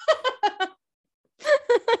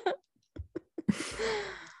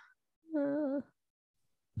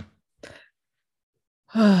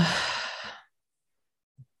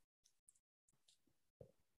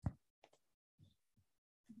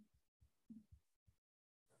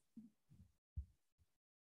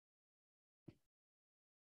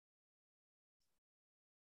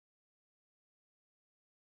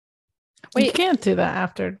 Wait, you can't do that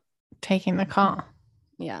after taking the call.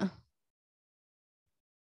 Yeah.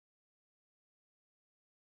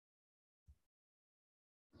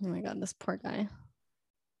 Oh my God, this poor guy.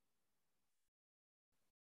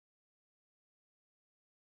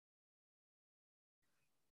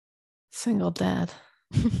 Single dad.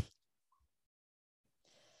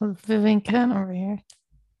 Vivian Khan over here.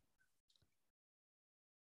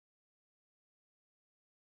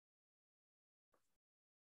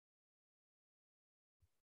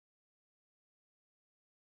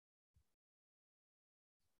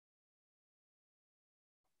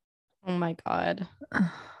 Oh my God.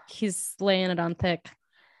 He's laying it on thick.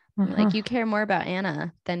 Like, you care more about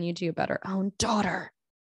Anna than you do about her own daughter.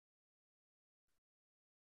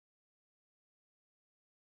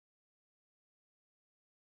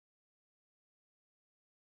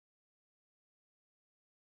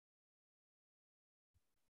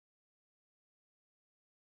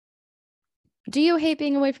 Do you hate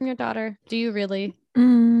being away from your daughter? Do you really?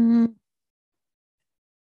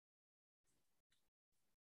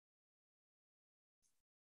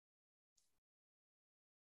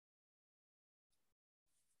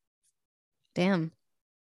 Damn.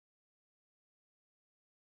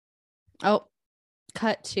 Oh,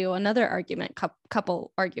 cut to another argument.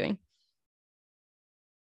 Couple arguing.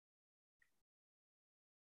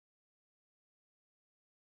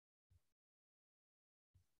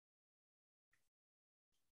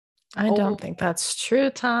 I don't think that's true,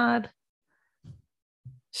 Todd.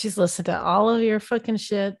 She's listened to all of your fucking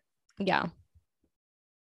shit. Yeah.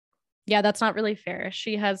 Yeah, that's not really fair.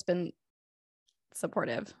 She has been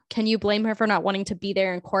supportive. Can you blame her for not wanting to be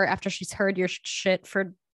there in court after she's heard your shit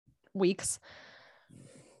for weeks?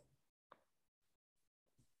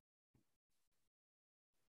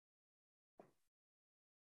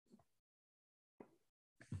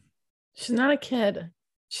 She's not a kid.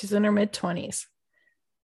 She's in her mid-20s.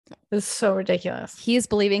 This is so ridiculous. He's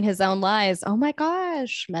believing his own lies. Oh my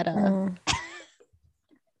gosh, meta.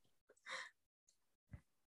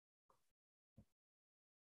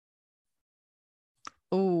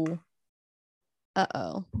 Ooh.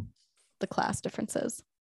 Uh-oh. The class differences.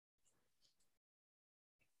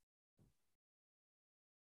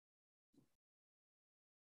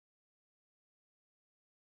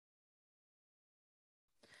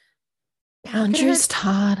 Boundaries,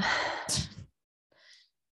 Todd.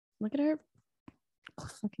 Look at her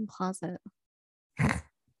fucking closet.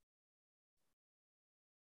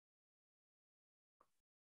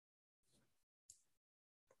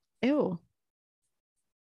 Ew.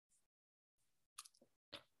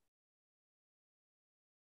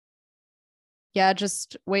 Yeah,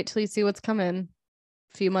 just wait till you see what's coming.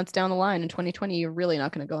 A few months down the line in 2020, you're really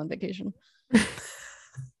not going to go on vacation.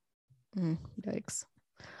 Yikes.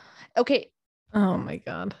 Okay. Oh my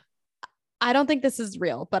God. I don't think this is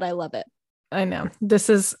real, but I love it. I know. This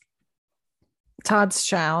is Todd's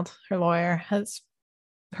child. Her lawyer's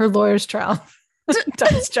child.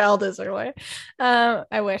 Todd's child is her lawyer.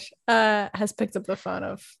 I wish. Has picked up the phone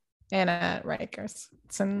of Anna at Rikers.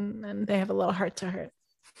 And they have a little heart to hurt.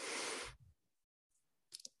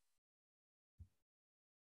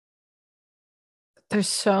 There's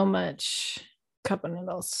so much cup of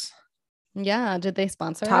noodles. Yeah. Did they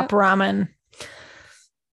sponsor Top ramen?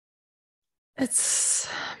 It's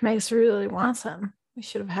Max really wants some. We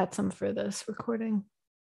should have had some for this recording.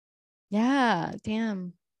 Yeah.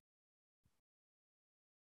 Damn.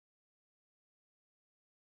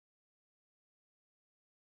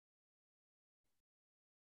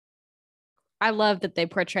 I love that they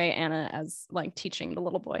portray Anna as like teaching the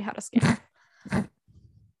little boy how to scam.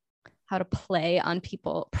 How to play on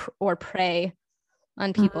people or prey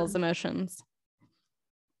on people's emotions.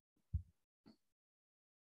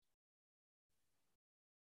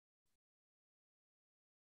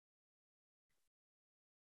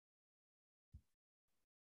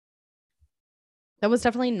 That was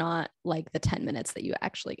definitely not like the 10 minutes that you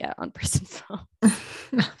actually get on Prison Phone.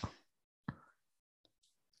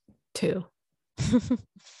 2.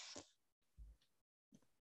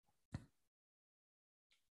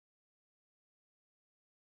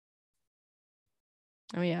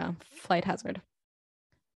 Oh yeah, flight hazard.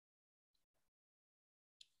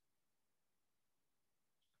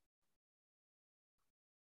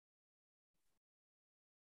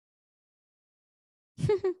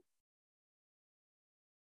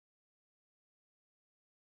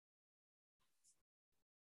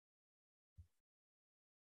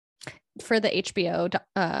 For the HBO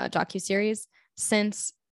docuseries,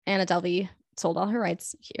 since Anna Delvey sold all her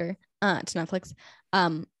rights here to Netflix,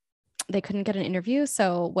 they couldn't get an interview.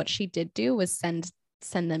 So what she did do was send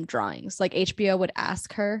them drawings. Like HBO would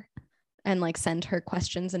ask her and like send her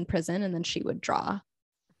questions in prison, and then she would draw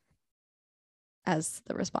as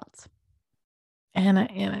the response. Anna.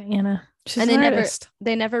 She's and an artist.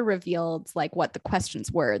 They never revealed like what the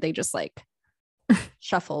questions were. They just like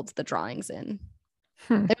shuffled the drawings in.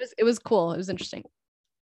 It was cool. It was interesting.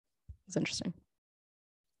 It's interesting.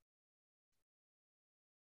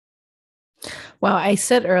 Well, I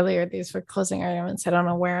said earlier these were closing arguments. I don't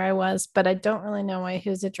know where I was, but I don't really know why he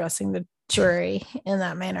was addressing the jury in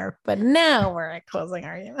that manner. But now we're at closing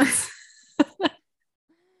arguments.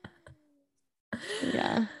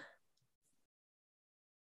 Yeah.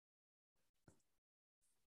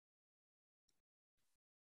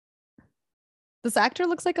 This actor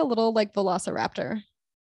looks like a little like velociraptor.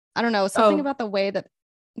 I don't know, something about the way that,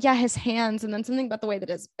 yeah, his hands, and then something about the way that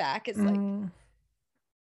his back is like.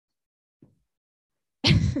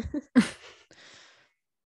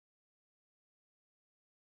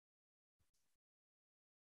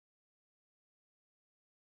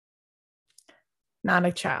 Not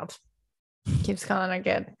a child. Keeps calling her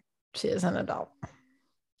good. She is an adult.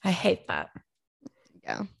 I hate that.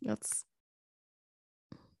 Yeah, that's.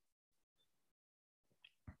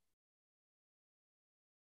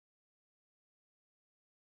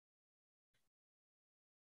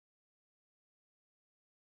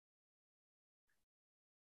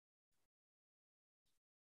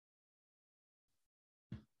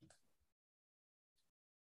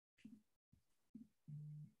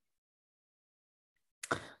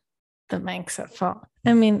 The Manx at fault.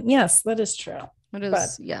 I mean, yes, that is true. It is, but,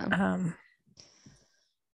 yeah.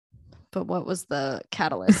 But what was the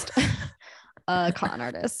catalyst? A con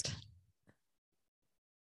artist.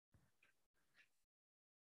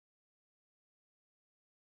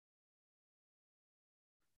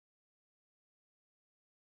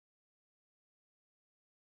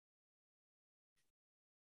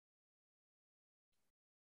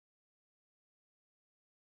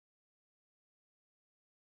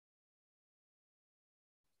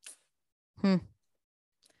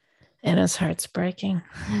 And his heart's breaking.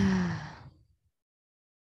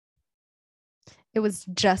 It was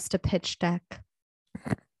just a pitch deck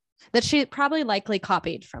that she probably likely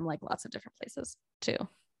copied from like lots of different places too.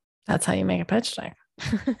 That's how you make a pitch deck.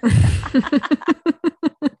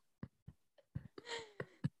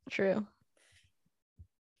 True.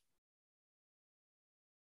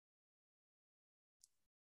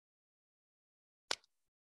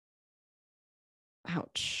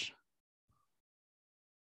 Ouch.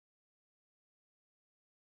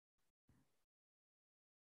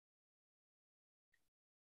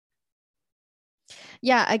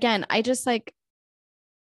 Yeah, again, I just like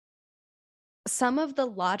some of the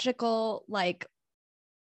logical like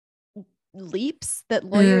leaps that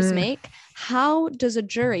lawyers make. How does a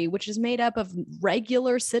jury, which is made up of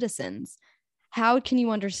regular citizens, how can you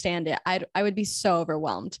understand it? I would be so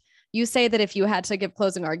overwhelmed. You say that if you had to give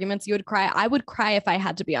closing arguments, you would cry. I would cry if I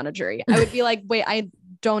had to be on a jury. I would be like, wait, I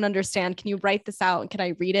don't understand. Can you write this out? Can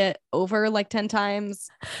I read it over like 10 times?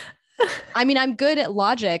 I mean, I'm good at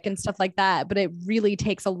logic and stuff like that, but it really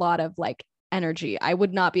takes a lot of like energy. I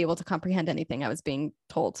would not be able to comprehend anything I was being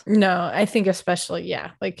told. No, I think especially,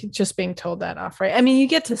 yeah, like just being told that off, right? I mean, you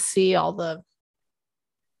get to see all the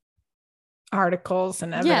articles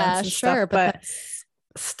and evidence and stuff, but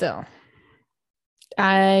still,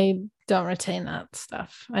 I don't retain that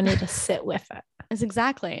stuff. I need to sit with it. It's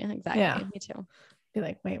exactly. Yeah. Me too. Be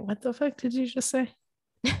like, wait, what the fuck did you just say?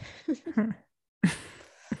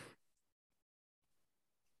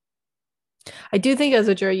 I do think as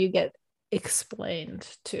a jury, you get explained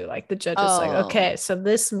to, like the judge is like, okay, so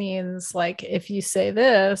this means like if you say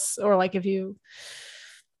this, or like if you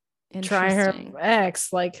try her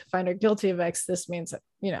X, like find her guilty of X, this means that,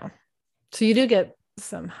 you know, so you do get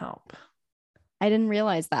some help. I didn't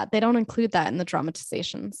realize that. They don't include that in the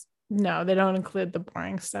dramatizations. No, they don't include the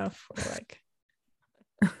boring stuff, or like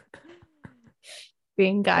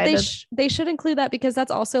being guided. They should include that, because that's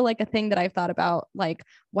also like a thing that I've thought about. Like,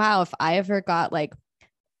 wow, if I ever got like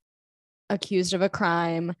accused of a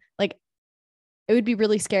crime, like it would be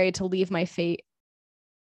really scary to leave my fate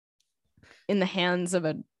in the hands of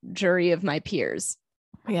a jury of my peers.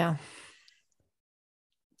 Yeah.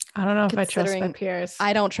 I don't know if I trust my peers.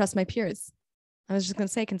 I don't trust my peers. I was just going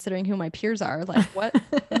to say, considering who my peers are, like what?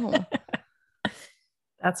 No.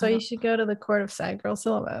 That's why you should go to the Court of Sad Girl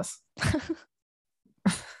Syllabus.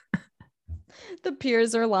 The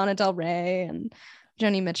peers are Lana Del Rey and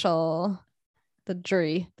Joni Mitchell. The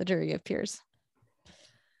jury of peers.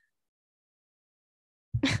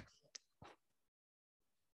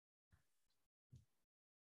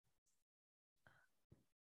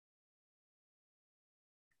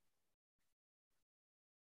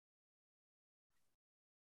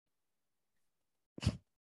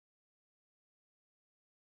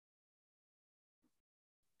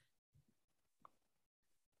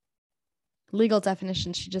 Legal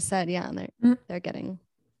definitions, she just said. Yeah, they're getting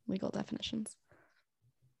legal definitions.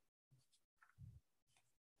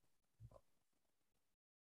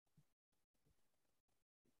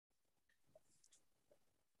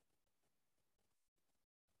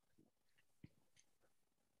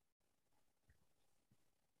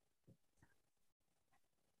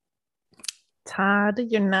 Todd,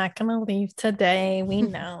 you're not going to leave today. We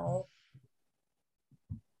know.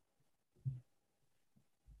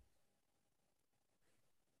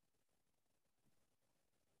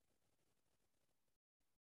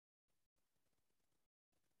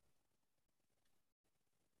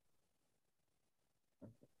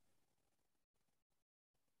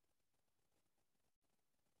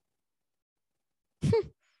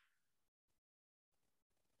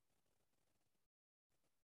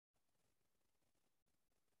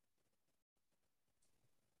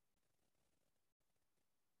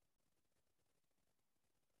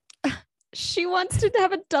 She wants to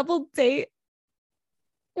have a double date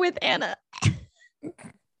with Anna. Could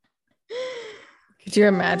you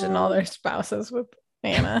imagine all their spouses with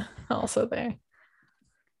Anna also there?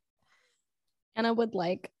 Anna would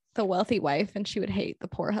like the wealthy wife and she would hate the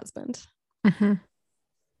poor husband. Mm-hmm.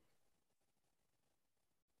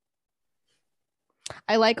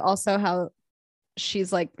 I like also how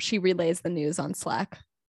she's like, she relays the news on Slack.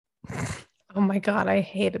 Oh my God, I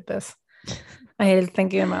hated this. I hated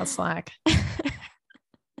thinking about Slack.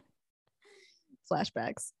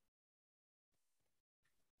 Flashbacks.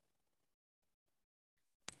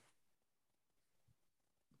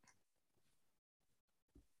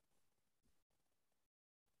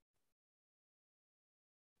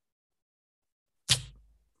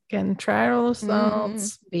 Can try roll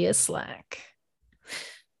assaults via Slack.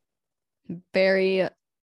 Very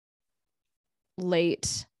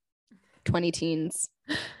late 20 teens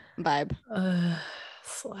vibe.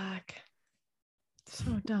 Slack.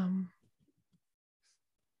 So dumb.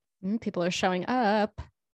 People are showing up.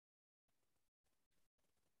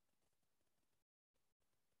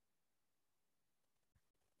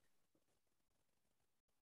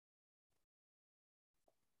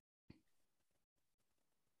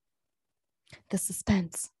 The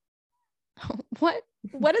suspense. What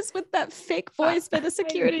is with that fake voice by the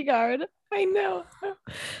security guard? I know.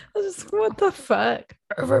 What the fuck?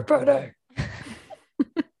 Everybody.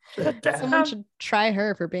 Someone should try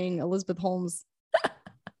her for being Elizabeth Holmes'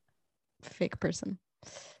 fake person.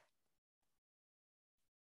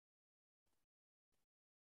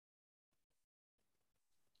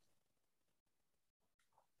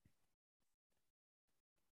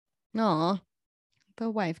 Aw, the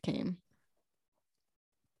wife came.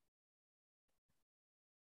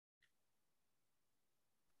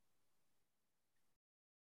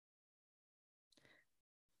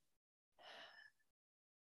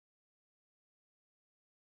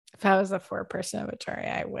 If I was a 4-person obituary,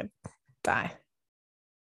 I would die.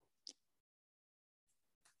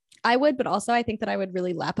 I would, but also I think that I would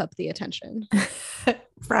really lap up the attention.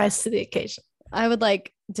 Rise to the occasion. I would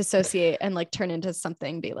like dissociate and like turn into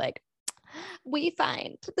something, be like, we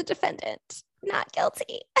find the defendant not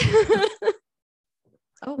guilty.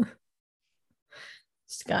 Oh.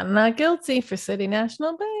 She's got not guilty for City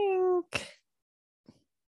National Bank.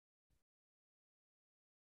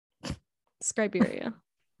 Scriberia.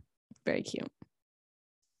 Very cute.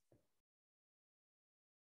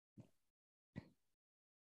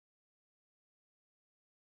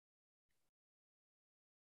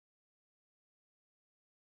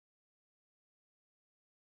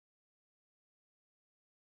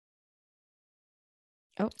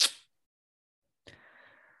 Oh.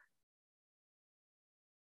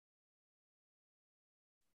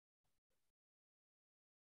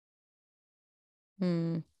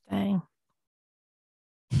 Dang.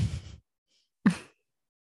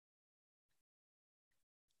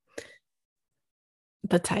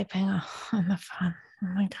 The typing on the phone. Oh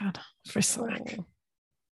my God. For Slack.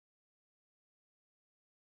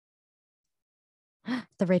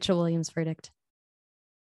 The Rachel Williams verdict.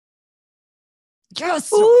 Just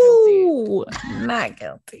so Ooh, guilty. Not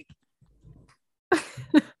guilty.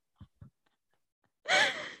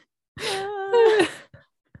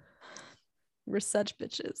 We're such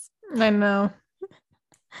bitches. I know.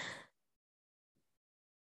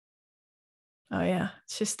 Oh yeah,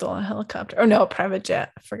 she stole a helicopter. Oh no, a private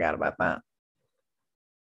jet. I forgot about that.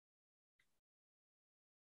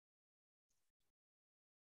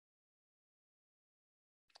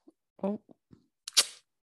 Oh.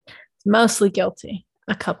 Mostly guilty.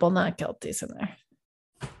 A couple not guilties in there.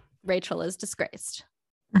 Rachel is disgraced.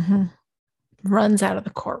 Mm-hmm. Runs out of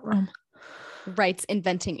the courtroom. Writes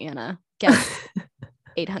Inventing Anna. Gets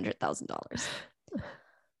 $800,000.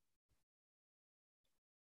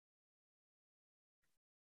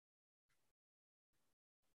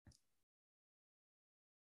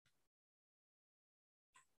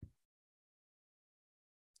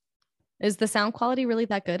 Is the sound quality really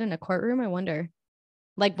that good in a courtroom? I wonder.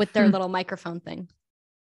 Like with their little microphone thing.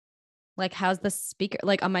 Like, how's the speaker?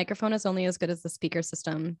 Like, a microphone is only as good as the speaker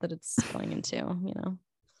system that it's going into, you know,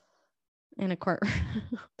 in a court.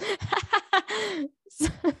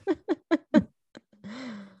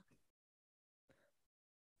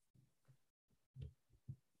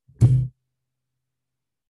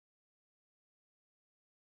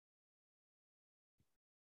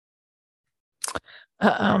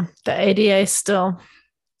 The ADA still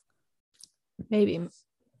maybe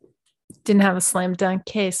didn't have a slam dunk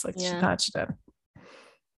case like she thought she did.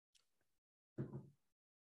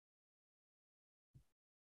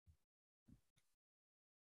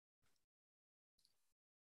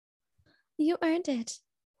 You earned it.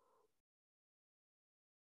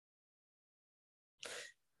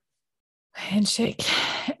 Handshake.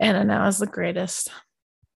 Anna now is the greatest.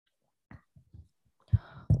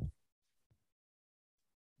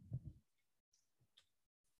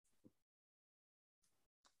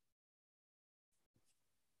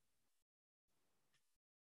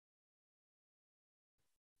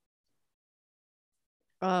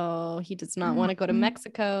 Oh, he does not want to go to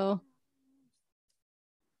Mexico.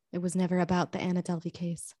 It was never about the Anna Delvey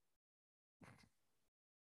case.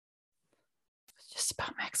 It's just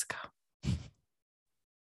about Mexico.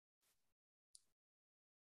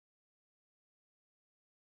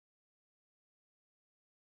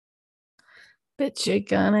 Bitch, you're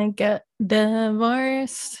gonna get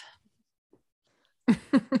divorced.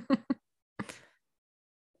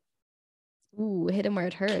 Ooh, hit him where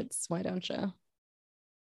it hurts. Why don't you?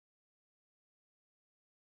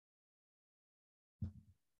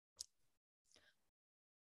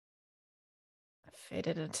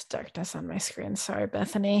 Faded into darkness on my screen. Sorry,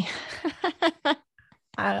 Bethany.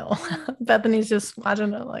 Bethany's just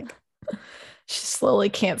watching it like she slowly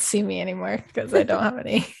can't see me anymore because I don't have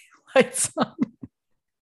any lights on.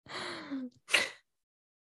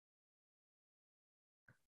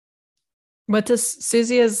 What does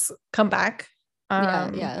Susie has come back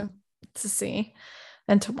to see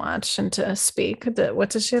and to watch and to speak. What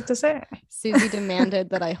does she have to say? Susie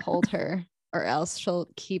demanded that I hold her or else she'll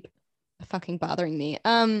keep fucking bothering me.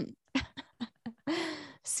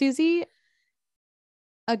 Susie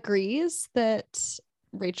agrees that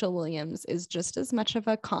Rachel Williams is just as much of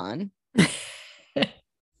a con.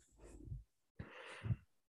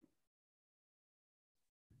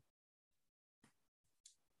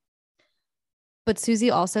 But Susie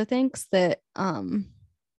also thinks that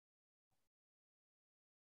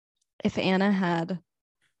if Anna had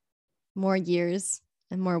more years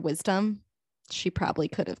and more wisdom, she probably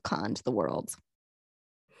could have conned the world.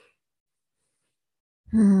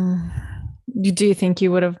 Do you think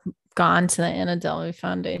you would have gone to the Anna Delvey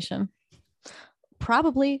Foundation?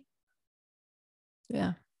 Probably.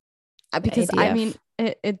 Yeah. Because ADF. I mean,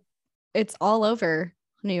 it's all over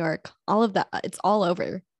New York. All of that. It's all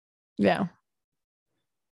over. Yeah.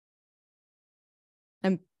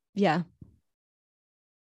 Yeah.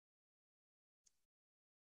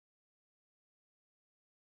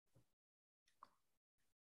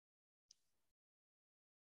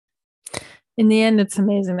 In the end, it's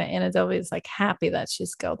amazing that Anna Delvey is like happy that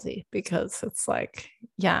she's guilty because it's like,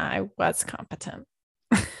 yeah, I was competent.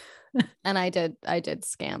 And I did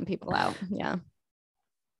scam people out. Yeah.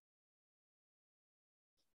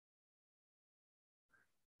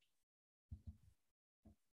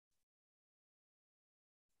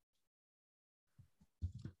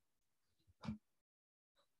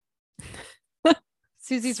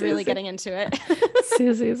 Susie's really getting into it.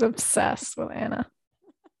 Susie's obsessed with Anna.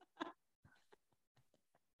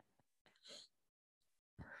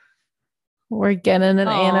 We're getting an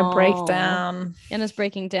Anna breakdown. Anna's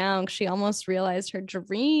breaking down. She almost realized her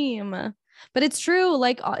dream. But it's true.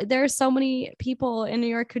 Like, there are so many people in New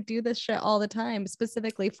York who do this shit all the time,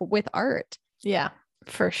 specifically with art. Yeah,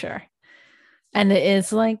 for sure. And it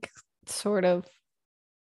is like sort of,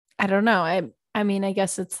 I don't know. I mean, I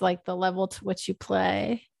guess it's like the level to which you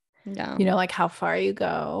play. Yeah. You know, like how far you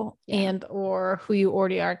go and or who you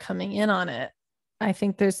already are coming in on it. I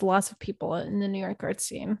think there's lots of people in the New York art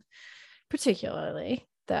scene, particularly,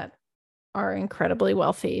 that are incredibly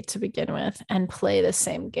wealthy to begin with and play the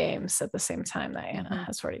same games at the same time that Anna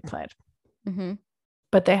has already played.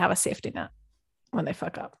 But they have a safety net when they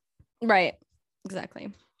fuck up. Right.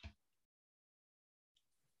 Exactly.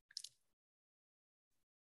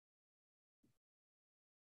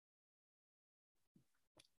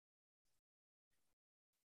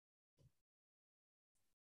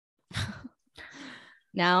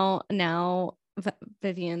 Now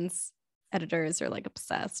Vivian's editors are like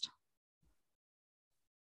obsessed.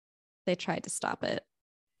 They tried to stop it.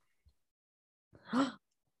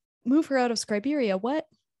 Move her out of Scriberia. What?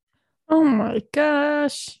 Oh my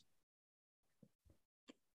gosh.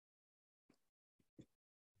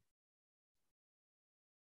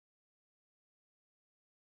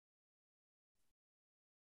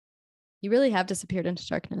 You really have disappeared into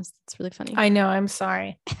darkness. It's really funny. I know. I'm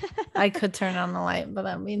sorry. I could turn on the light, but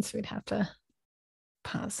that means we'd have to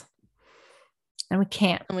pause. And we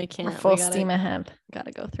can't. And we can't. We're full steam ahead.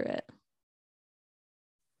 Gotta go through it.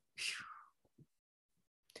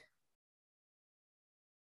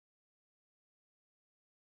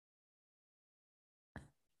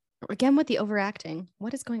 Again with the overacting.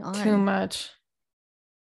 What is going on? Too much.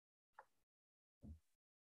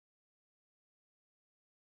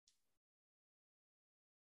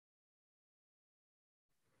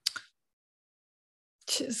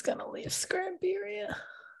 She's gonna leave Scramberia.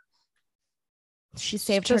 She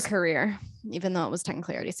saved her career, even though it was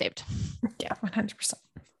technically already saved. Yeah, 100%.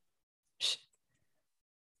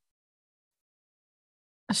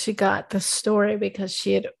 She got the story because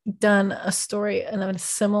she had done a story in a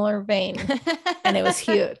similar vein, and it was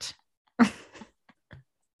huge.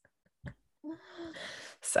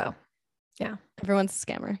 So, yeah. Everyone's a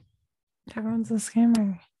scammer. Everyone's a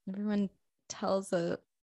scammer. Everyone tells a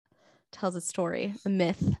story, a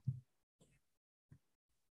myth.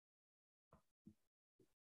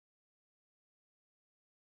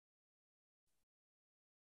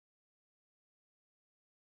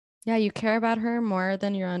 Yeah, you care about her more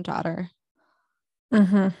than your own daughter.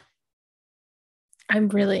 Mm-hmm. I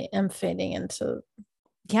really am fading into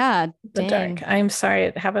the dark. I'm sorry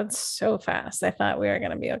it happened so fast. I thought we were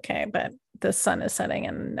going to be okay, but the sun is setting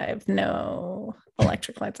and I have no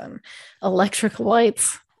electric lights on. Electric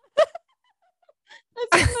lights.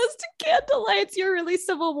 As opposed to candle lights. You're really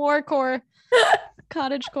Civil War core.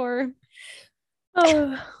 Cottage core.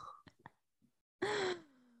 Oh.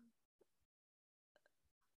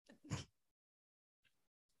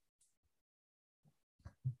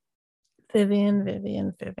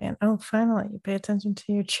 Vivian. Oh, finally, you pay attention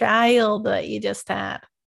to your child that you just had.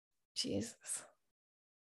 Jesus.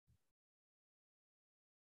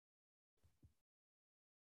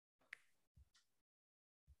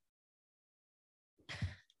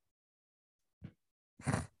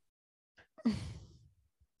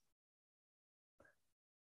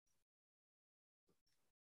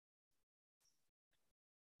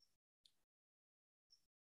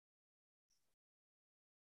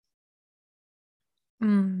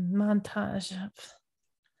 Montage of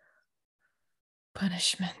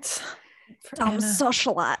punishments. Dumb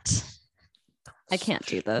socialite. I can't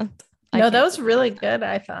do the. No, that was really good,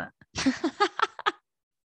 I thought.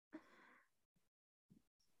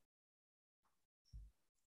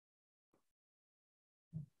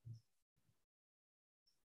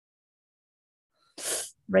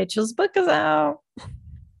 Rachel's book is out.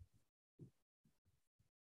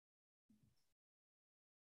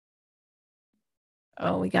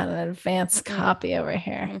 Oh, we got an advanced copy over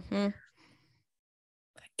here. A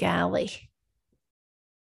galley.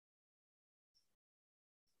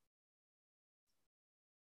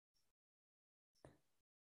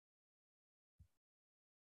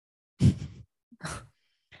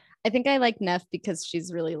 I think I like Neff because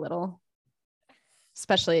she's really little,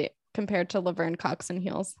 especially compared to Laverne Cox and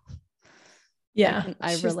Heels. Yeah,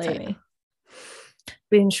 I relate. Tiny.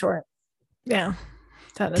 Being short. Yeah,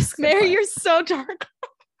 that is. Mary, you're so dark.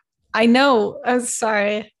 I know. I'm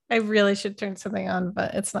sorry. I really should turn something on,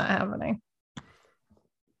 but it's not happening.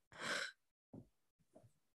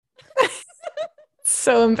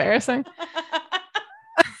 So embarrassing.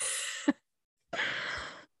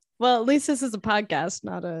 Well, at least this is a podcast,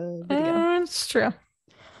 not a video. It's true.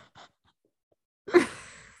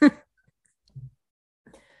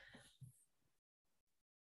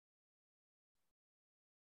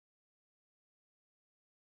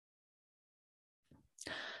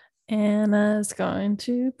 Anna's going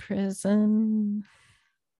to prison.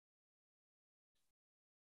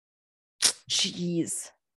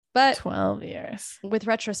 Jeez. But 12 years. With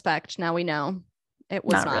retrospect, now we know it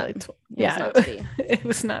was not really. It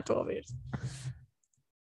was not 12 years.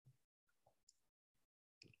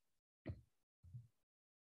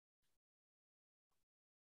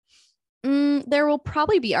 There will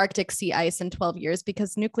probably be Arctic sea ice in 12 years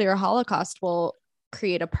because nuclear holocaust will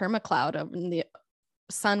create a permacloud and the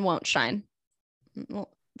sun won't shine. Well,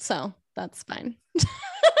 so that's fine.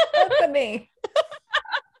 Happening.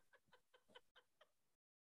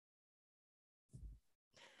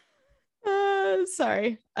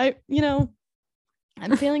 Sorry. I'm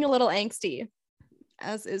feeling a little angsty,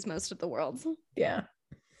 as is most of the world. Yeah.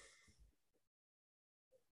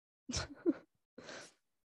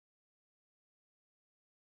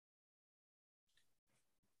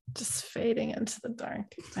 Just fading into the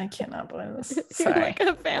dark. I cannot believe this. You're like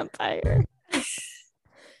a vampire.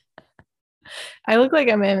 I look like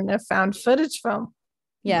I'm in a found footage film.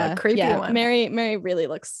 Yeah. The creepy one. Mary really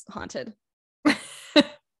looks haunted.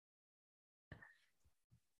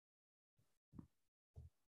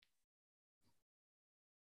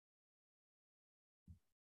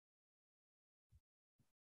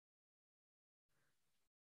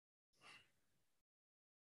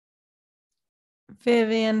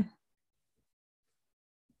 Vivian.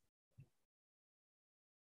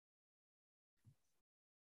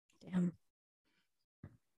 Damn.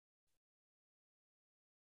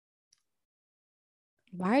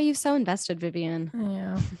 Why are you so invested, Vivian?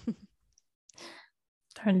 Yeah.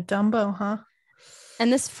 Turn Dumbo, huh?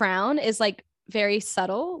 And this frown is like very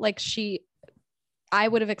subtle. Like I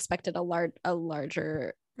would have expected a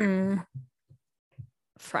larger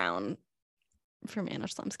frown from Anna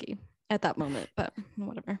Chlumsky at that moment, but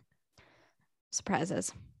whatever.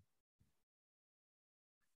 Surprises.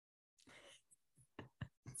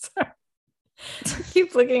 Sorry. I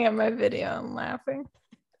keep looking at my video and laughing.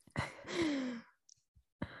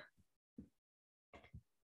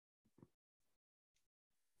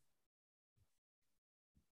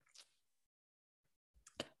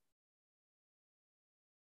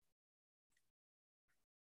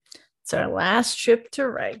 It's our last trip to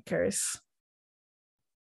Rikers.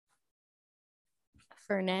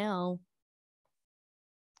 For now.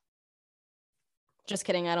 Just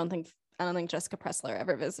kidding. I don't think Jessica Pressler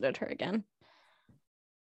ever visited her again.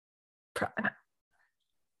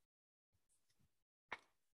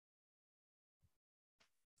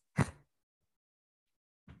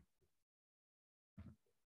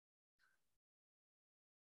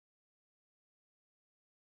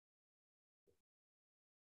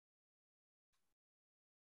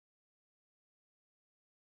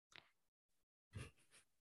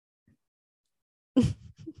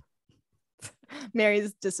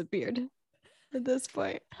 Mary's disappeared at this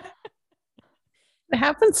point. It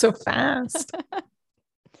happened so fast.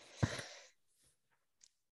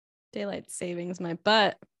 Daylight savings my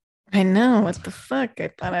butt. I know. What the fuck? I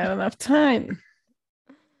thought I had enough time.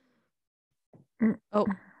 Oh.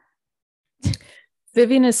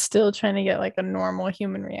 Vivian is still trying to get like a normal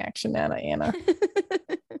human reaction out of Anna.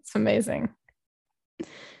 It's amazing.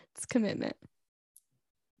 It's commitment.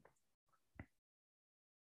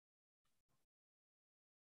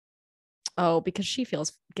 Oh, because she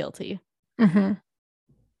feels guilty. Mm-hmm.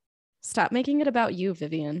 Stop making it about you,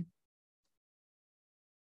 Vivian.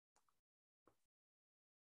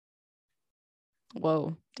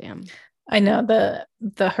 Whoa, damn. I know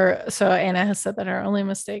so Anna has said that her only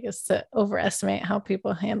mistake is to overestimate how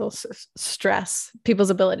people handle stress, people's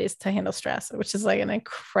abilities to handle stress, which is like an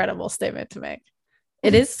incredible statement to make.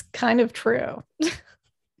 It is kind of true.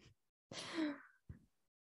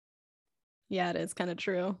 Yeah, it is kind of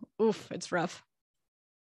true. Oof, it's rough.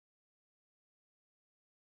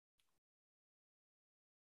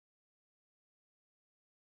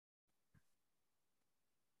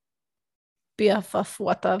 BFF,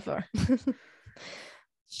 whatever.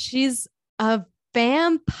 She's a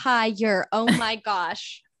vampire. Oh my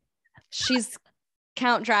gosh. She's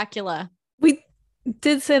Count Dracula. We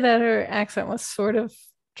did say that her accent was sort of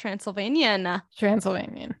Transylvanian.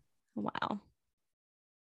 Wow.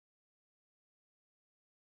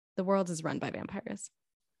 The world is run by vampires.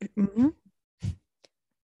 Mm-hmm.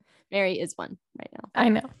 Mary is one right now. I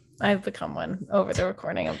know. I've become one over the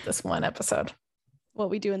recording of this one episode. What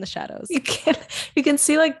we do in the shadows. You can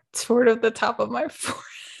see like sort of the top of my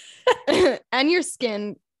forehead. And your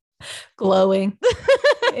skin glowing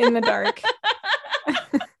in the dark.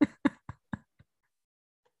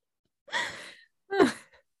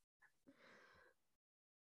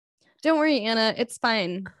 Don't worry, Anna. It's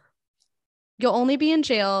fine. You'll only be in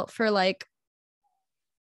jail for like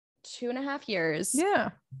 2.5 years.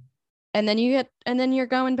 Yeah. And then you're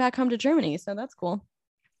going back home to Germany. So that's cool.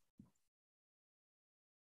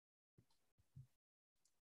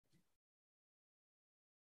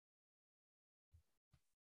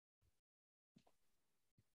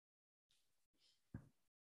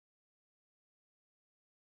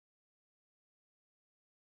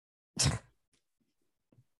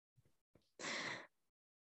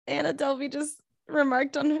 Anna Delvey just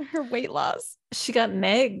remarked on her weight loss. She got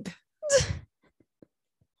negged.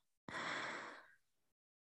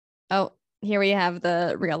 Oh, here we have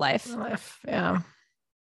the real life. Yeah.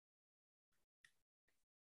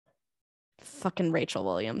 Fucking Rachel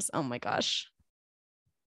Williams. Oh my gosh.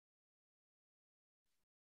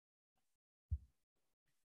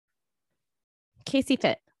 Casey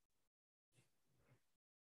Fit.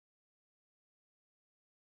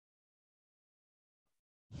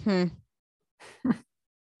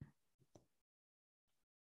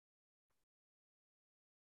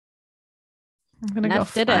 I'm gonna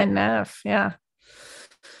Neff go did it. find Neff. Yeah.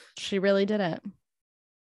 She really did it.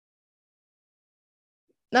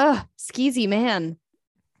 Ugh, skeezy man.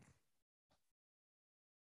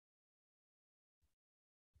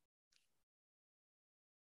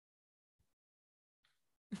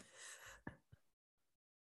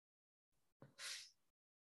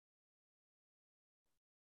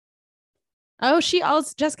 Oh,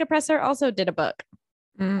 Jessica Presser also did a book.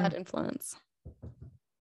 Bad Influence.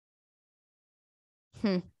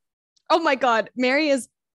 Oh my God, Mary is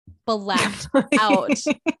blacked out.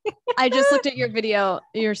 I just looked at your video.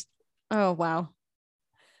 Oh wow.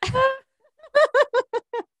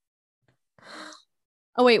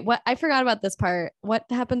 Oh wait, what? I forgot about this part. What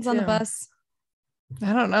happens on the bus?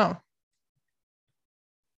 I don't know.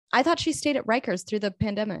 I thought she stayed at Rikers through the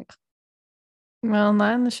pandemic. Well,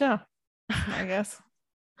 not in the show, I guess.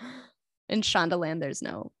 In Shondaland, there's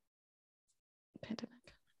no pandemic.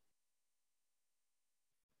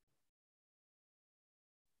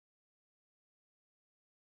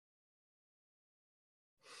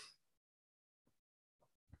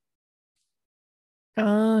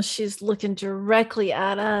 Oh, she's looking directly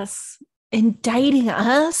at us, indicting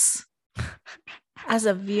us as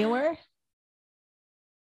a viewer.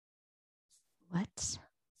 What?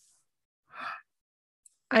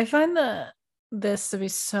 I find this to be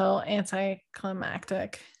so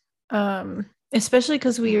anticlimactic, especially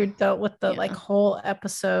because we dealt with the like whole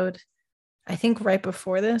episode, I think right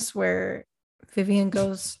before this, where Vivian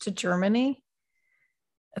goes to Germany.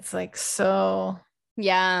 It's like so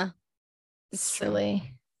silly. True.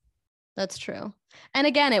 That's true. And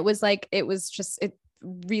again, it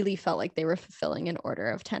really felt like they were fulfilling an order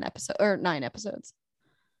of 10 episodes or 9 episodes.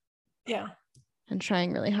 Yeah. And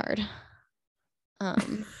trying really hard.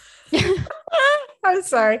 I'm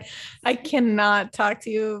sorry. I cannot talk to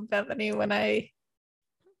you, Bethany, when I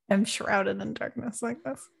am shrouded in darkness like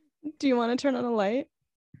this. Do you want to turn on a light?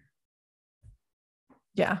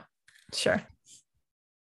 Yeah, sure.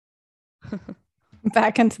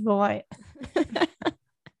 Back into the light.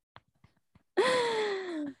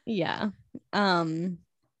 Yeah.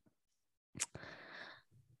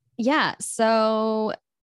 Yeah, so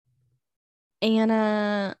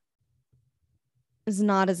Anna is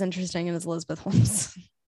not as interesting as Elizabeth Holmes.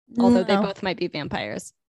 Although they both might be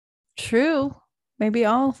vampires. True. Maybe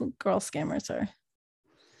all girl scammers are.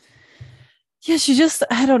 Yeah,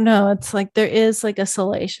 I don't know. It's like there is like a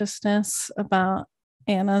salaciousness about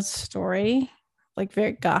Anna's story, like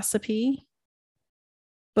very gossipy.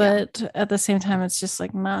 But at the same time, it's just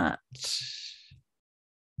like not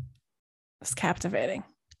as captivating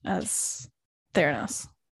as Theranos.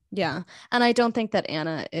 Yeah. And I don't think that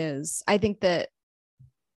Anna is. I think that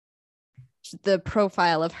the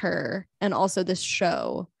profile of her and also this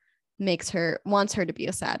show wants her to be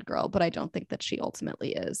a sad girl, but I don't think that she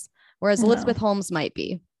ultimately is. Whereas Elizabeth Holmes might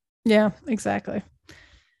be. Yeah, exactly.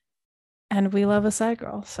 And we love a sad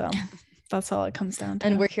girl. So that's all it comes down to.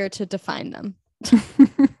 And we're here to define them.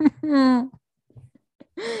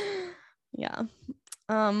 Yeah.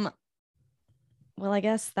 Well, I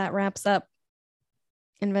guess that wraps up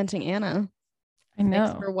Inventing Anna. I know.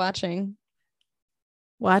 Thanks for watching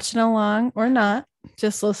Along or not,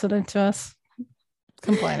 just listening to us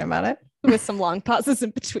complain about it with some long pauses in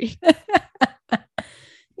between.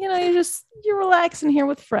 You're relaxing here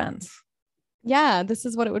with friends. Yeah, this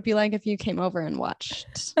is what it would be like if you came over and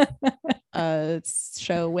watched a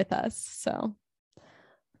show with us. So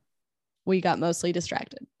we got mostly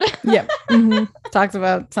distracted. Yep. Mm-hmm. Talked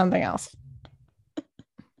about something else.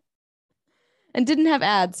 And didn't have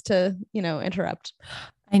ads to, interrupt.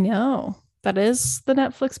 I know. That is the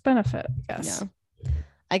Netflix benefit, I guess. Yeah.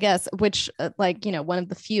 I guess, which, one of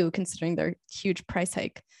the few, considering their huge price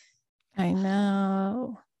hike. I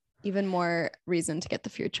know. Even more reason to get the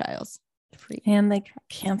free trials. And they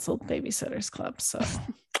canceled Babysitters Club, so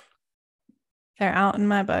they're out in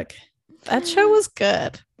my book. That show was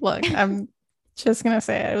good. Look, I'm just gonna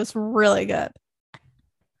say it was really good.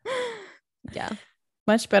 Yeah,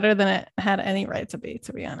 much better than it had any right to be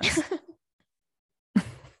honest.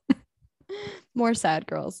 More sad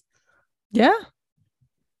girls. Yeah.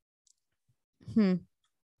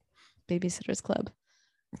 Babysitters Club.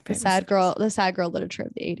 The sad girl literature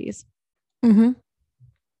of the 80s. Mm-hmm.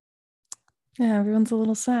 Yeah, everyone's a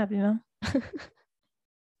little sad,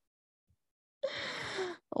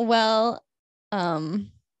 Well, thanks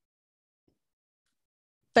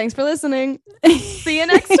for listening. See you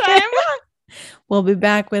next time. We'll be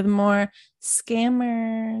back with more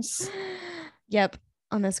scammers. Yep,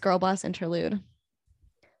 on this Girl Boss interlude.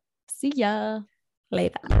 See ya.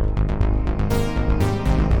 Later.